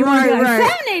up and you want to like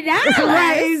 $70.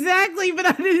 Right, exactly. But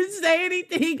I didn't say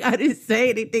anything. I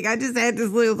just had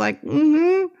this little like,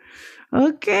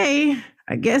 okay.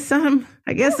 I guess I'm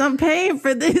paying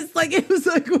for this. Like it was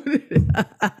like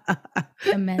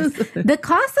a mess. The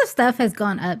cost of stuff has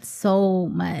gone up so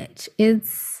much.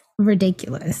 It's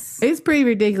ridiculous. It's pretty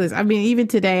ridiculous. I mean, even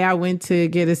today I went to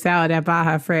get a salad at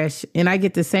Baja Fresh and I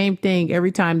get the same thing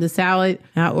every time. The salad,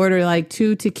 I order like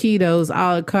 2 taquitos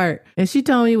a la carte. And she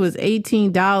told me it was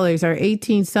 $18 or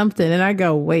 18 something. And I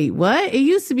go, wait, what? It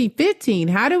used to be 15.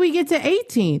 How do we get to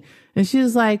 18? And she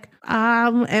was like,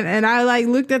 and I like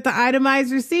looked at the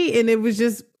itemized receipt and it was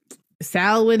just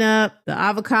salad went up. The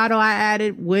avocado I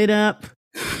added went up.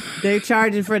 They're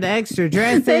charging for the extra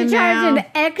dressing. They're charging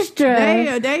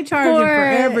extra. They charging for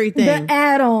everything. The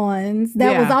add-ons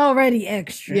that was already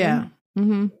extra. Yeah.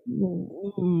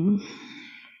 Mm-hmm.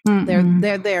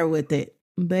 They're there with it.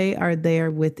 They are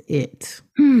there with it.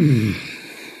 I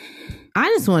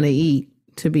just want to eat.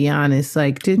 To be honest,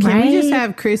 like, can we just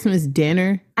have Christmas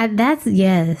dinner?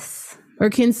 Yes. Or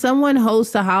can someone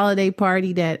host a holiday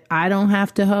party that I don't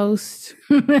have to host?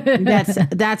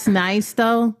 That's nice,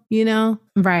 though,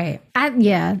 Right.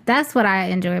 That's what I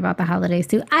enjoy about the holidays,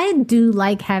 too. I do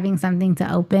like having something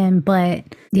to open, but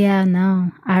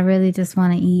I really just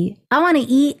want to eat. I want to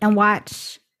eat and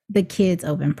watch the kids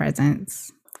open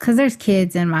presents. Because there's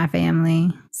kids in my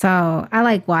family. So I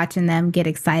like watching them get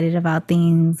excited about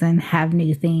things and have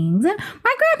new things. And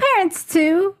my grandparents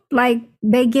too. Like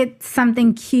they get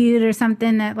something cute or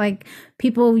something that like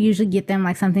people usually get them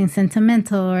like something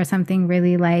sentimental or something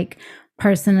really like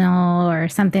personal or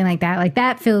something like that. Like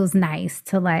that feels nice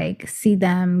to like see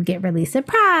them get really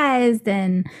surprised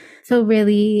and feel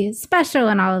really special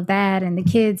and all of that. And the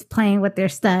kids playing with their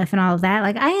stuff and all of that.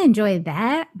 Like I enjoy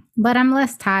that, but I'm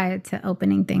less tied to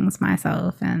opening things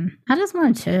myself. And I just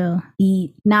want to chill,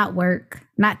 eat, not work,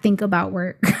 not think about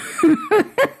work.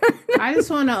 I just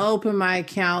want to open my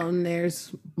account and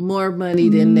there's more money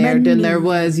than there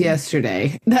was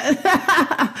yesterday.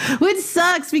 Which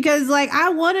sucks because like I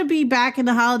want to be back in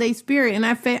the holiday spirit and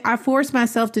I forced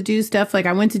myself to do stuff. Like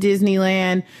I went to Disneyland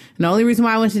and the only reason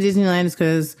why I went to Disneyland is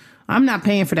because I'm not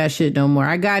paying for that shit no more.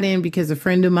 I got in because a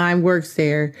friend of mine works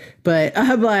there, but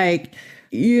I'm like,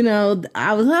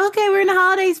 I was like, okay, we're in the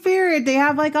holiday spirit. They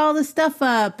have like all the stuff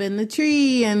up and the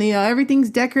tree and, everything's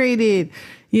decorated,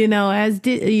 as,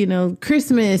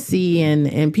 Christmassy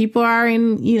and people are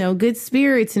in, good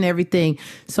spirits and everything.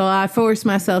 So I forced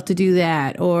myself to do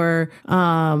that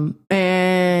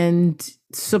and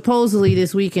supposedly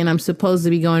this weekend, I'm supposed to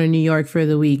be going to New York for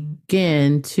the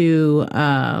weekend to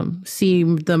see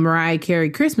the Mariah Carey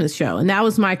Christmas show. And that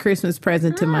was my Christmas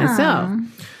present to myself.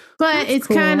 But it's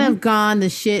cool. Kind of gone to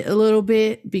shit a little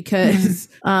bit because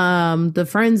the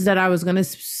friends that I was going to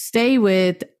stay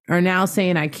with are now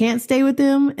saying I can't stay with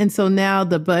them. And so now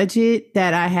the budget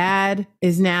that I had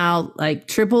is now like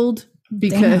tripled.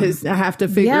 Because I have to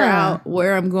figure out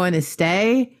where I'm going to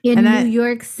stay. In New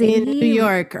York City? In New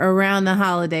York around the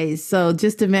holidays. So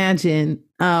just imagine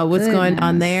what's going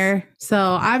on there.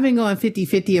 So I've been going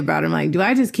 50-50 about it. I'm like, do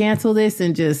I just cancel this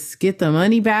and just get the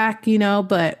money back?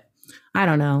 But I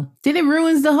don't know. Then it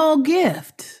ruins the whole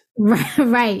gift.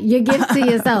 Right. Your gift to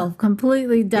yourself.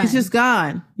 Completely done. It's just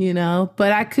gone,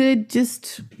 But I could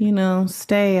just,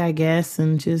 stay, I guess,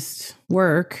 and just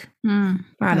work. I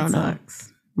don't know.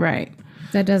 Right.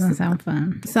 That doesn't sound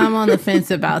fun. So I'm on the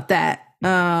fence about that.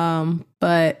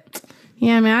 But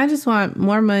yeah, I just want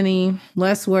more money,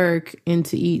 less work, and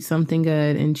to eat something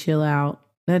good and chill out.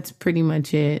 That's pretty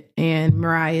much it. And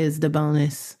Mariah is the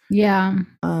bonus. Yeah.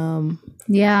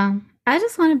 Yeah. I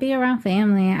just want to be around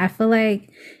family. I feel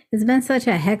like it's been such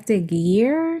a hectic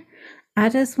year. I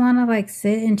just want to like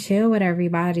sit and chill with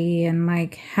everybody and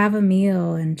like have a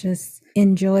meal and just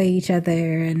enjoy each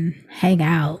other and hang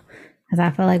out. Because I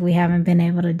feel like we haven't been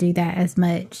able to do that as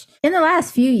much in the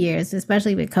last few years,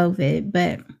 especially with COVID.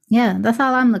 But yeah, that's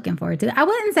all I'm looking forward to. I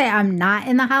wouldn't say I'm not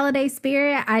in the holiday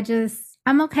spirit.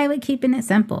 I'm okay with keeping it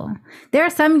simple. There are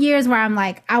some years where I'm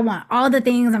like, I want all the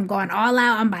things. I'm going all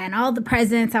out. I'm buying all the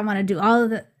presents. I want to do all of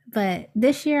the. But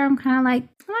this year, I'm kind of like,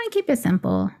 I want to keep it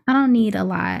simple. I don't need a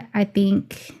lot. I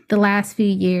think the last few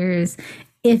years,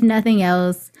 if nothing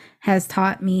else, has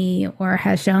taught me or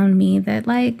has shown me that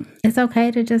like it's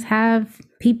okay to just have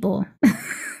people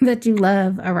that you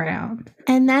love around.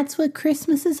 And that's what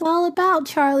Christmas is all about,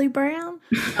 Charlie Brown.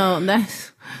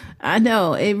 I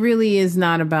know it really is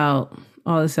not about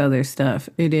all this other stuff.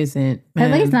 It isn't. At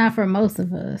least not for most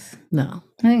of us. No.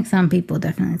 I think some people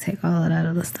definitely take all of that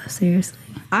other stuff seriously.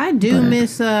 I do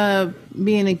miss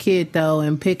being a kid though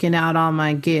and picking out all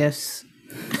my gifts.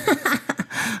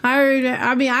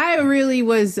 I really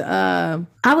was. I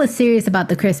was serious about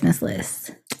the Christmas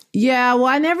list. Yeah, well,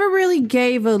 I never really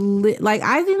gave a like.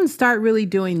 I didn't start really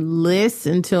doing lists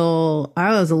until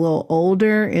I was a little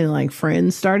older, and like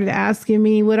friends started asking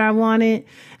me what I wanted,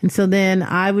 and so then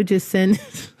I would just send.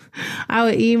 I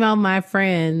would email my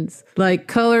friends like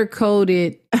color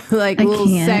coded like little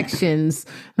sections.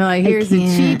 Like here's the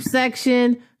cheap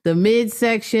section, the mid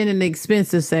section, and the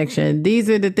expensive section. These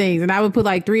are the things. And I would put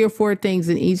like 3 or 4 things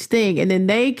in each thing. And then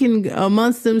they can,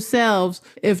 amongst themselves,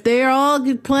 if they're all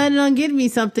planning on getting me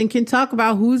something, can talk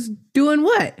about who's doing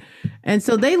what. And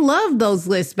so they loved those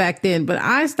lists back then. But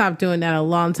I stopped doing that a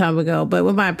long time ago. But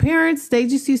with my parents, they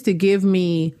just used to give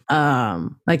me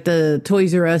like the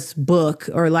Toys R Us book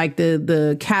or like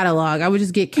the catalog. I would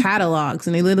just get catalogs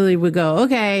and they literally would go,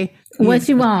 okay, what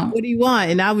you want? What do you want?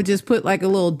 And I would just put like a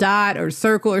little dot or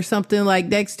circle or something like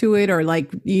next to it, or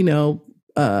like,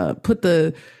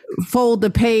 fold the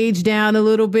page down a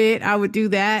little bit. I would do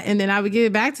that. And then I would give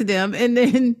it back to them. And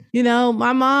then,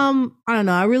 my mom, I don't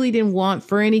know, I really didn't want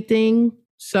for anything.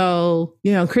 So,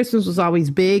 Christmas was always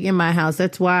big in my house.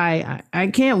 That's why I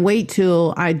can't wait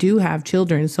till I do have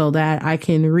children so that I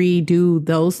can redo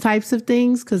those types of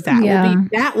things. Cause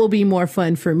that will be more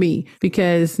fun for me,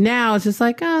 because now it's just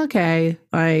like, oh, okay.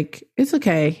 Like, it's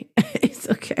okay. It's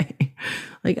okay.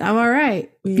 Like, I'm all right.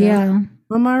 Yeah.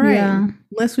 I'm all right. Yeah.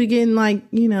 Unless we get in like,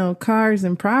 cars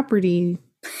and property.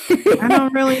 I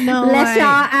don't really know. Unless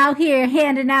y'all out here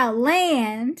handing out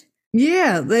land.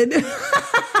 Yeah.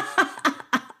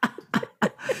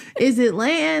 Is it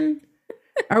land?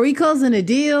 Are we closing a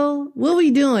deal? What are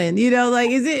we doing?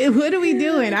 What are we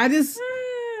doing? I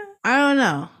don't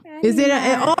know. Is it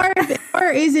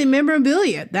or is it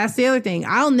memorabilia? That's the other thing.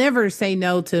 I'll never say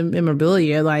no to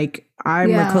memorabilia. Like,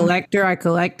 I'm a collector. I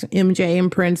collect MJ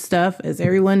imprint stuff, as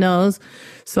everyone knows.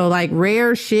 So like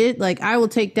rare shit, like I will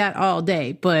take that all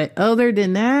day. But other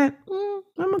than that,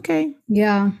 I'm okay.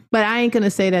 Yeah. But I ain't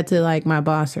gonna say that to like my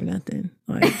boss or nothing.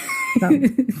 Like,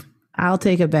 I'll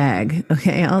take a bag.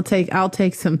 Okay. I'll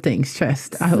take some things,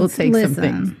 trust. I will take some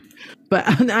things. But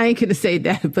I ain't gonna say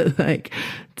that. But like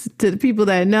to the people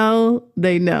that know,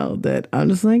 they know that I'm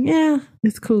just like, yeah,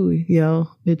 it's cool,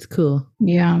 it's cool.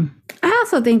 Yeah. I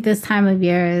also think this time of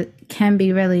year can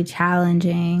be really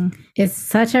challenging. It's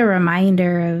such a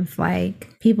reminder of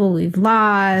like people we've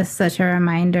lost, such a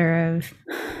reminder of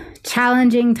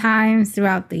challenging times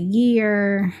throughout the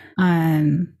year.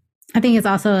 I think it's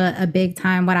also a big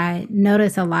time. What I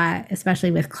notice a lot,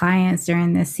 especially with clients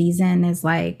during this season, is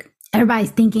like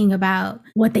everybody's thinking about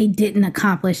what they didn't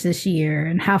accomplish this year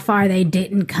and how far they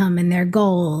didn't come in their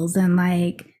goals. And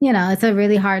like, it's a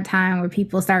really hard time where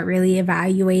people start really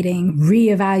reevaluating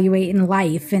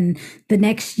life and the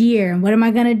next year. And what am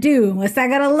I going to do? What's that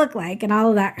going to look like? And all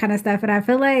of that kind of stuff. And I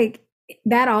feel like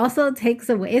that also takes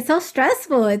away, it's so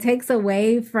stressful. It takes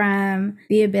away from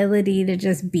the ability to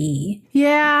just be.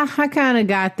 Yeah, I kind of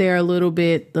got there a little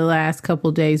bit the last couple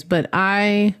of days, but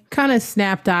I kind of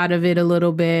snapped out of it a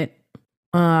little bit.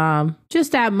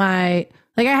 Just at I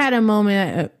had a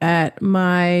moment at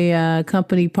my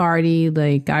company party.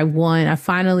 Like I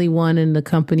finally won in the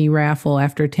company raffle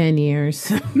after 10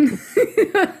 years.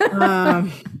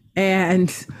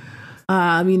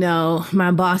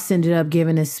 My boss ended up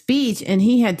giving a speech, and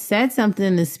he had said something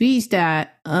in the speech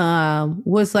that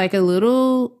was like a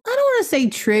little, I don't want to say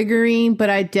triggering, but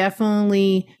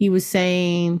he was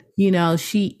saying,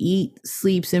 she eats,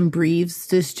 sleeps, and breathes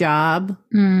this job.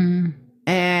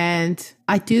 And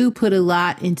I do put a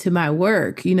lot into my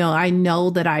work. I know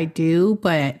that I do,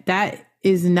 but that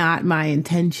is not my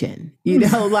intention.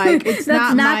 Like it's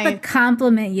That's not the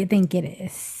compliment you think it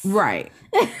is. Right.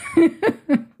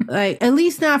 Like, at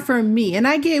least not for me. And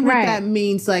I get what Right. that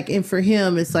means. Like, and for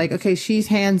him, it's like, okay, she's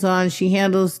hands-on. She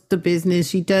handles the business.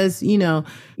 She does,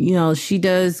 she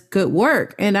does good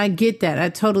work. And I get that. I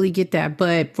totally get that.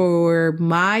 But for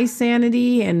my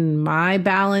sanity and my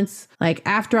balance, like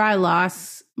after I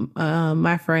lost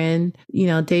my friend,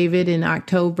 David, in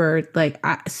October, like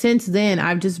since then,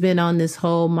 I've just been on this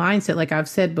whole mindset. Like I've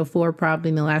said before, probably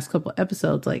in the last couple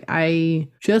episodes, like I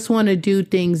just want to do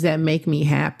things that make me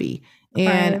happy.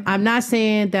 And Right. I'm not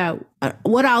saying that,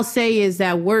 what I'll say is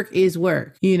that work is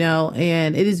work,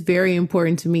 and it is very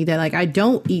important to me that like I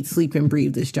don't eat, sleep, and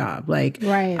breathe this job. Like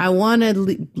Right. I want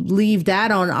to leave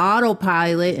that on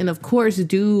autopilot and of course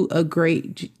do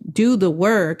the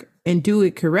work and do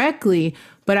it correctly.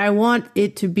 But I want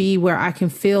it to be where I can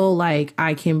feel like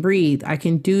I can breathe. I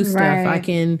can do stuff.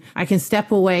 Right. I can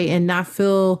step away and not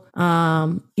feel,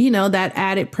 that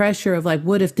added pressure of like,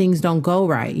 what if things don't go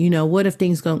right? What if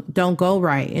things don't go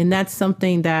right? And that's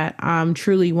something that I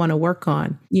truly want to work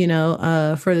on,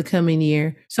 for the coming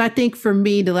year. So I think for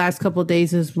me, the last couple of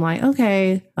days is like,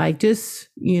 okay, like just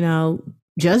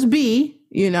be,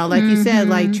 like you said,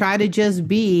 like try to just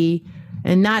be.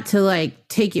 And not to like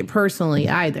take it personally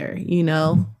either,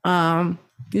 you're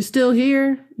still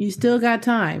here. You still got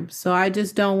time. So I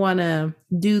just don't want to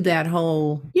do that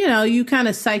whole, you kind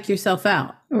of psych yourself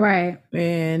out. Right.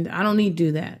 And I don't need to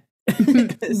do that.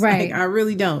 Right. Like, I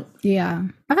really don't. Yeah.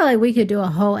 I feel like we could do a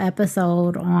whole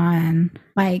episode on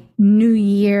like New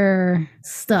Year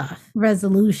stuff,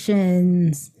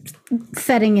 resolutions,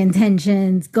 setting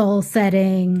intentions, goal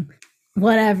setting,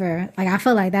 whatever. Like I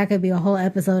feel like that could be a whole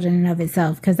episode in and of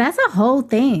itself because that's a whole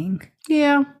thing.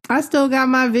 Yeah, I still got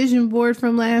my vision board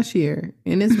from last year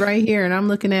and it's right here and I'm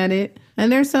looking at it. And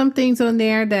there's some things on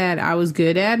there that I was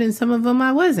good at and some of them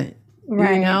I wasn't.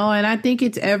 Right. And I think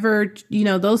it's ever,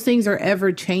 those things are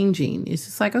ever changing. It's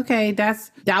just like, okay,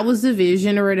 that was the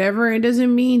vision or whatever. It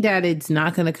doesn't mean that it's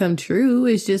not going to come true.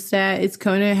 It's just that it's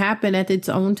going to happen at its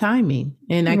own timing.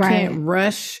 And I can't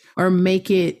rush or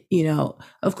make it,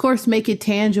 of course, make it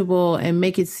tangible and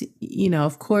make it,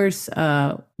 of course,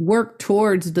 work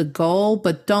towards the goal,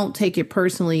 but don't take it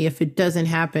personally if it doesn't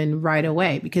happen right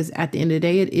away, because at the end of the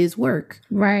day, it is work.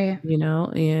 Right.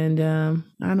 And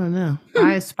I don't know.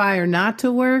 I aspire not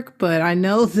to work, but I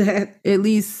know that at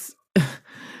least,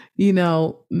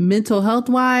 mental health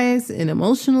wise and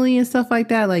emotionally and stuff like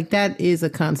that is a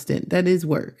constant. That is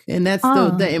work. And that's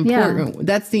the important,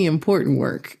 that's the important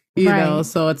work,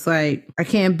 so it's like, I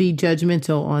can't be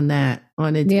judgmental on that,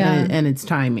 on it and its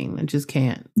timing. I just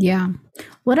can't. Yeah.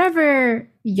 Whatever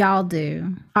y'all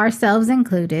do, ourselves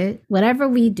included, whatever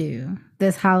we do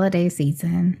this holiday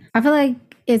season, I feel like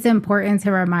it's important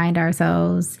to remind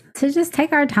ourselves to just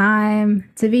take our time,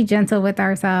 to be gentle with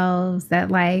ourselves,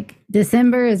 that like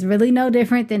December is really no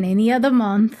different than any other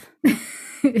month.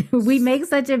 We make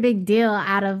such a big deal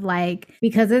out of like,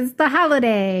 because it's the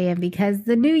holiday and because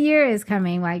the new year is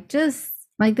coming, like just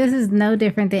like this is no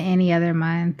different than any other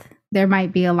month. There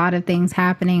might be a lot of things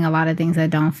happening, a lot of things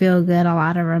that don't feel good, a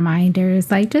lot of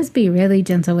reminders. Like just be really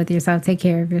gentle with yourself. Take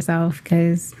care of yourself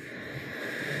because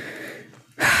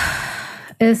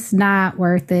it's not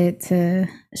worth it to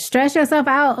stress yourself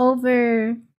out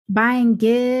over buying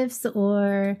gifts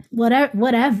or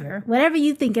whatever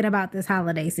you thinking about this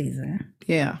holiday season.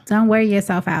 Yeah. Don't wear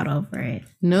yourself out over it.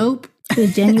 Nope. The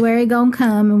January gonna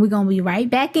come and we're gonna be right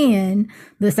back in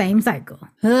the same cycle.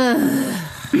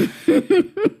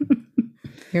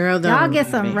 Y'all get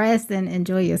some rest and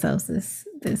enjoy yourselves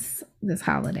this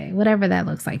holiday, whatever that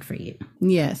looks like for you.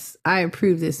 Yes, I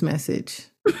approve this message.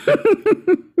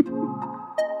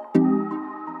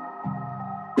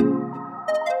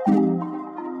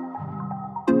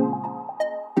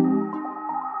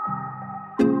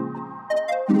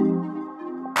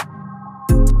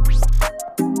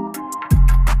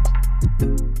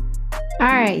 All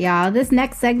right, y'all. This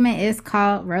next segment is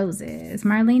called Roses.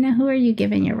 Marlena, who are you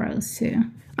giving your rose to?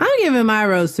 I'm giving my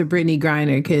rose to Brittany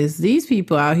Griner because these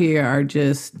people out here are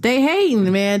just, they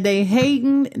hating, man. They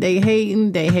hating.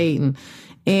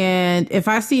 And if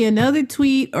I see another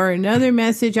tweet or another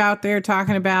message out there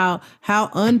talking about how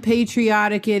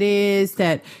unpatriotic it is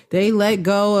that they let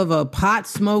go of a pot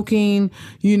smoking,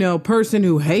 person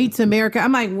who hates America,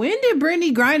 I'm like, when did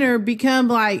Brittany Griner become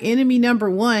like enemy number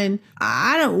one?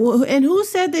 And who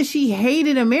said that she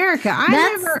hated America?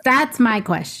 That's my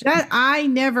question. I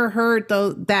never heard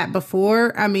that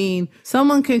before. I mean,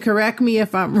 someone can correct me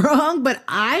if I'm wrong, but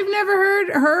I've never heard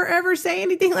her ever say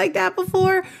anything like that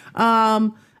before.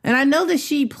 And I know that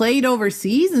she played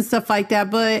overseas and stuff like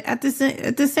that, but at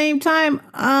the same time,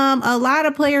 a lot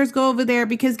of players go over there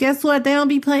because guess what? They don't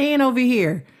be playing over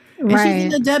here. And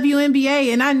she's in the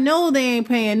WNBA, and I know they ain't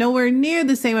paying nowhere near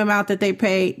the same amount that they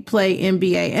play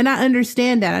NBA. And I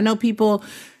understand that. I know people,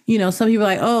 some people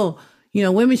are like, oh,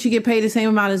 women should get paid the same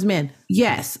amount as men.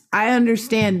 Yes, I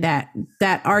understand that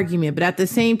argument. But at the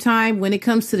same time, when it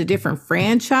comes to the different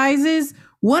franchises,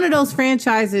 one of those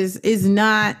franchises is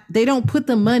not, they don't put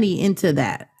the money into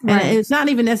that. Right. And it's not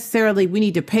even necessarily we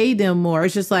need to pay them more.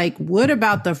 It's just like, what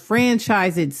about the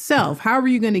franchise itself? How are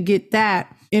you going to get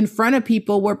that in front of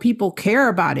people where people care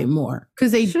about it more?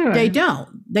 Because they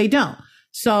don't.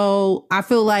 So I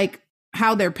feel like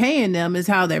how they're paying them is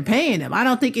how they're paying them. I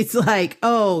don't think it's like,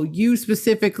 oh, you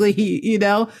specifically,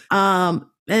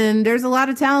 and there's a lot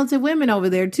of talented women over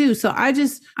there too. So I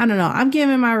don't know. I'm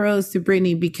giving my rose to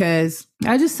Brittany because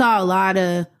I just saw a lot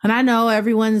of, and I know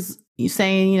everyone's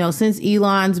saying, since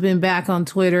Elon's been back on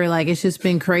Twitter, like it's just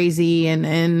been crazy and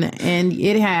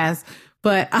it has.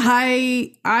 But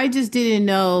I just didn't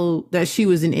know that she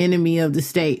was an enemy of the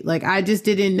state. Like, I just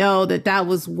didn't know that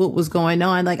was what was going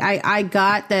on. Like, I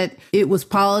got that it was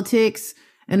politics,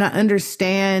 and I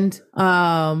understand.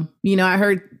 I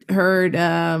heard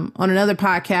on another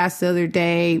podcast the other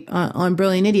day on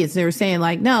Brilliant Idiots, they were saying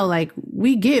like, no, like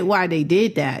we get why they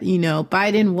did that.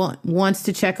 Biden wants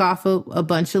to check off a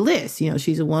bunch of lists.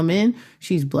 She's a woman,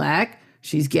 she's Black.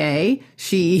 She's gay.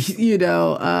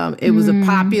 It was a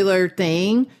popular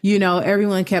thing.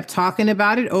 Everyone kept talking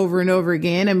about it over and over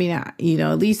again. I mean, at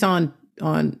least on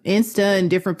Insta and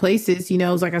different places, it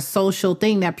was like a social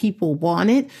thing that people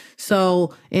wanted.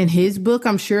 So in his book,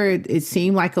 I'm sure it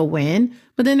seemed like a win.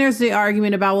 But then there's the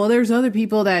argument about, well, there's other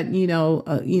people that,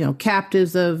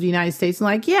 captives of the United States. And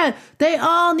like, yeah, they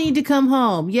all need to come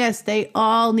home. Yes, they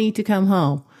all need to come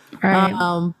home.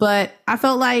 Right. But I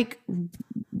felt like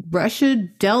Russia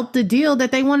dealt the deal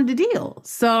that they wanted to deal.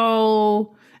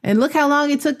 So, and look how long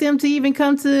it took them to even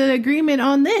come to an agreement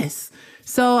on this.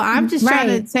 So I'm just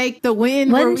trying to take the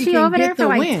win. Wasn't she over there for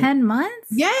like 10 months?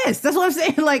 Yes, that's what I'm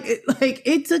saying. Like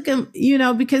it took them,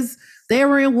 because they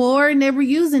were in war and they were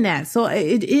using that. So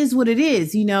it is what it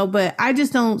is, but I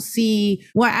just don't see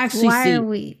I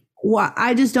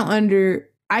just don't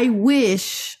I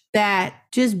wish that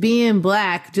just being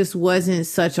Black just wasn't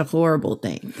such a horrible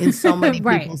thing in so many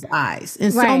people's eyes.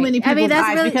 In so many people's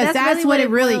eyes, really, because that's what it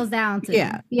really boils down to.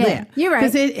 Yeah. You're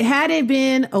right. Because had it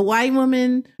been a white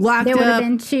woman locked up, there would have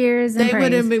been cheers and they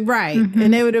would have been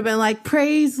and they would have been like,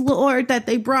 praise Lord that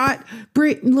they brought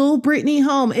little Brittany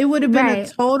home. It would have been a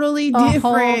totally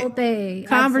different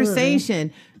conversation.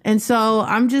 Absolutely. And so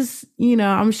I'm just,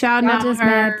 I'm shouting out just her.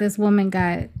 Mad this woman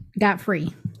got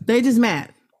free. They just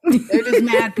mad. They're just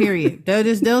mad, period. They're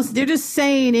just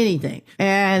saying anything.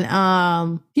 And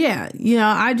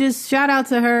I just shout out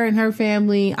to her and her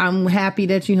family. I'm happy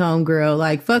that you home, girl.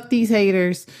 Like, fuck these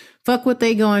haters. Fuck what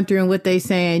they going through and what they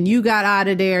saying. You got out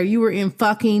of there. You were in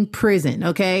fucking prison,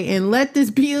 okay? And let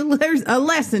this be a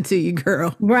lesson to you,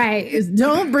 girl. Right.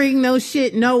 Don't bring no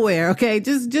shit nowhere, okay?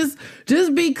 Just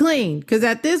be clean. Because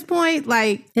at this point,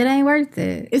 like... it ain't worth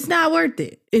it. It's not worth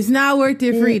it. It's not worth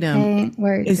your freedom. It ain't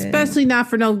worth Especially not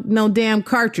for no damn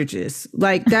cartridges.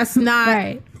 Like, that's not...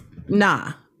 right.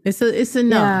 Nah. It's a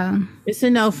no. Yeah. It's a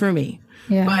no for me.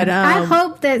 Yeah. But I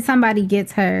hope that somebody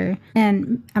gets her,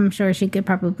 and I'm sure she could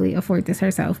probably afford this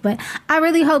herself, but I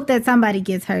really hope that somebody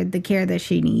gets her the care that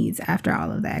she needs after all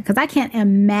of that. Because I can't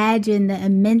imagine the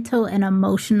mental and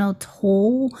emotional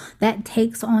toll that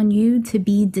takes on you to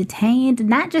be detained,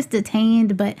 not just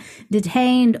detained, but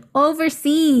detained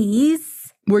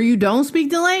overseas. Where you don't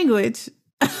speak the language.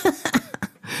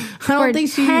 I don't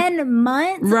think 10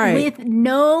 months with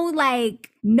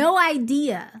no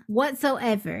idea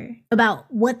whatsoever about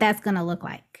what that's gonna look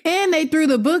like. And they threw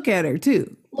the book at her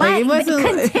too. Like, it wasn't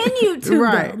continued to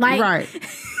right.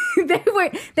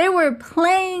 they were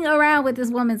playing around with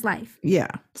this woman's life. Yeah.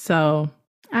 So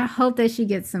I hope that she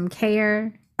gets some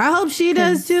care. I hope she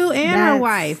does too, and her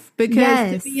wife,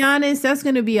 because to be honest, that's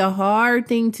going to be a hard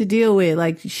thing to deal with.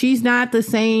 Like, she's not the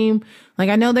same. Like,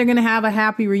 I know they're going to have a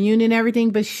happy reunion and everything,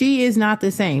 but she is not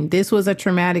the same. This was a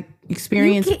traumatic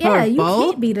experience for both. You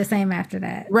can't be the same after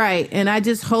that. Right. And I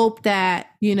just hope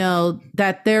that,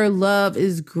 that their love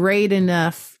is great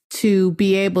enough to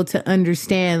be able to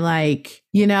understand, like,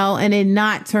 and it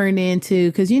not turn into,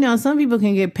 because, some people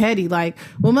can get petty, like,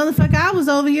 well, motherfucker, I was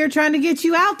over here trying to get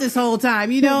you out this whole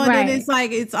time, and then it's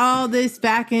like, it's all this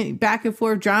back and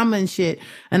forth drama and shit.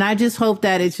 And I just hope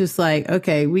that it's just like,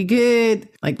 okay, we good.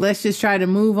 Like, let's just try to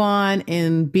move on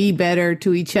and be better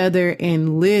to each other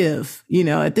and live,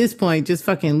 at this point, just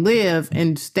fucking live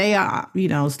and stay off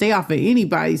of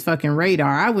anybody's fucking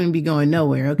radar. I wouldn't be going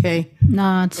nowhere. Okay.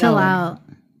 No, chill out.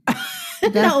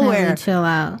 Nowhere. Chill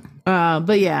out.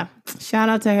 But yeah, shout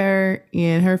out to her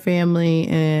and her family,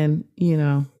 and, you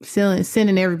know,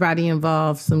 sending everybody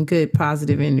involved some good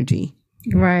positive energy.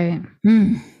 Right.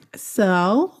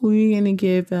 So we're going to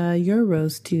give your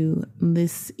rose to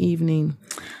this evening.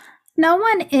 No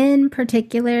one in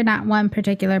particular, not one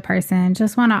particular person.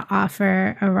 Just want to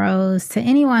offer a rose to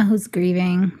anyone who's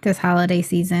grieving this holiday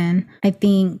season. I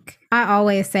think I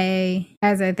always say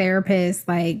as a therapist,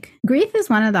 like, grief is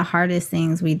one of the hardest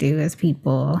things we do as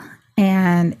people.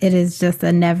 And it is just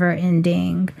a never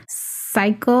ending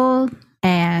cycle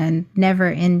and never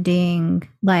ending,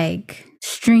 like,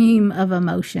 stream of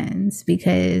emotions,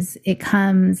 because it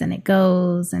comes and it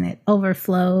goes and it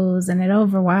overflows and it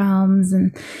overwhelms,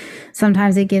 and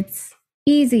sometimes it gets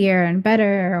easier and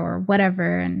better or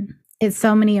whatever, and it's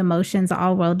so many emotions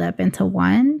all rolled up into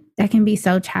one that can be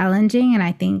so challenging. And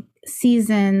I think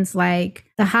seasons like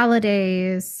the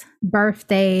holidays,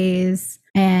 birthdays,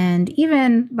 and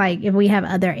even like if we have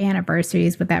other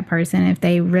anniversaries with that person, if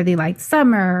they really like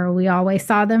summer, we always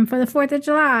saw them for the 4th of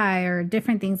July or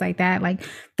different things like that. Like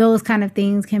those kind of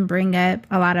things can bring up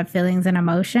a lot of feelings and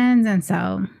emotions. And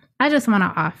so I just want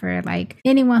to offer, like,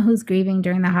 anyone who's grieving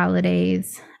during the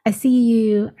holidays, I see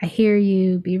you, I hear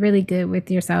you, be really good with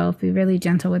yourself, be really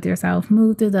gentle with yourself,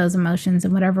 move through those emotions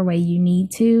in whatever way you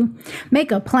need to.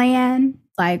 Make a plan,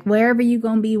 like wherever you're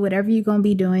going to be, whatever you're going to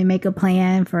be doing, make a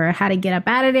plan for how to get up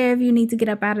out of there if you need to get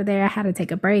up out of there, how to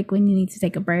take a break when you need to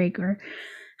take a break, or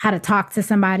how to talk to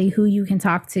somebody, who you can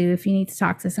talk to if you need to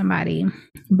talk to somebody.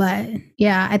 But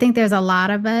yeah, I think there's a lot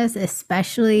of us,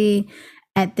 especially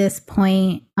at this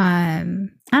point. I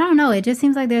don't know. It just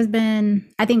seems like there's been,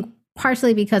 I think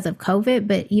partially because of COVID,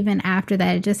 but even after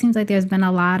that, it just seems like there's been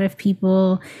a lot of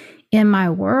people in my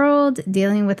world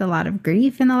dealing with a lot of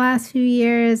grief in the last few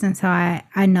years. And so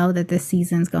I know that this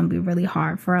season's going to be really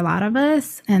hard for a lot of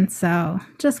us. And so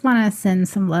just want to send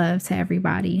some love to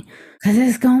everybody, because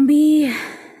it's going to be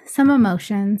some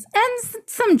emotions and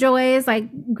some joys. Like,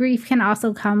 grief can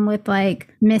also come with like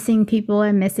missing people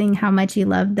and missing how much you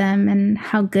love them and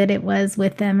how good it was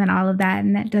with them and all of that.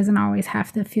 And that doesn't always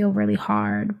have to feel really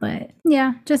hard. But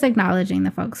yeah, just acknowledging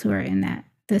the folks who are in that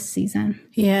this season.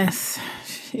 Yes,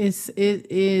 it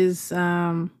is.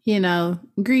 You know,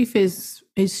 grief is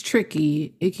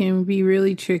tricky. It can be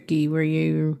really tricky where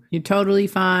you're totally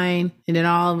fine, and then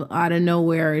all out of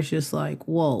nowhere it's just like,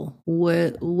 whoa,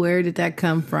 where did that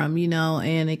come from? You know,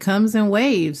 and it comes in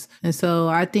waves. And so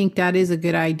I think that is a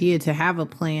good idea to have a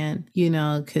plan. You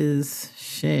know, because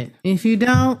shit, if you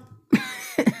don't.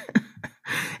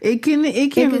 It can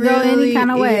really go any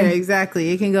kind of way. Yeah,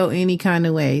 exactly. It can go any kind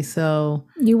of way. So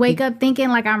you wake up thinking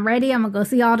like, I'm ready, I'm gonna go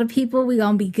see all the people, we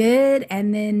gonna be good,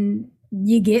 and then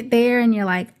you get there and you're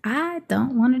like, I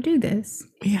don't want to do this.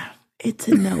 Yeah, it's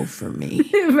a no for me.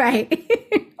 Right.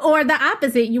 Or the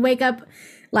opposite. You wake up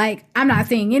like, I'm not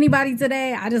seeing anybody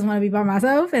today, I just want to be by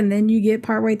myself. And then you get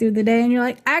partway through the day and you're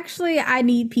like, actually, I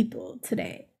need people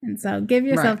today. And so give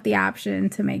yourself the option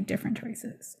to make different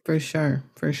choices. For sure.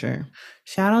 For sure.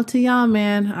 Shout out to y'all,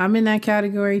 man. I'm in that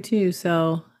category too.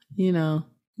 So, you know.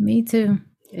 Me too.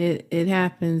 It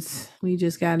happens. We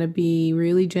just got to be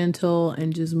really gentle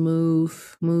and just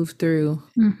move through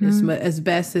as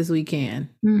best as we can.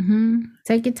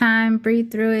 Take your time,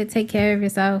 breathe through it, take care of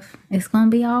yourself. It's going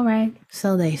to be all right.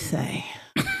 So they say.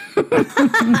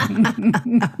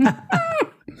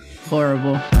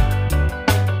 Horrible.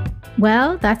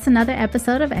 Well, that's another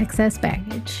episode of Excess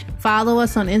Baggage. Follow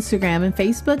us on Instagram and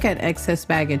Facebook at Excess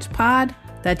Baggage Pod.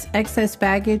 That's Excess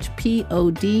Baggage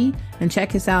POD. And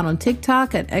check us out on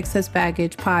TikTok at Excess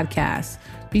Baggage Podcast.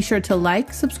 Be sure to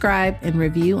like, subscribe, and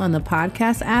review on the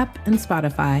podcast app and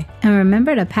Spotify. And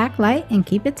remember to pack light and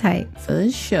keep it tight. For the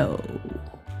show.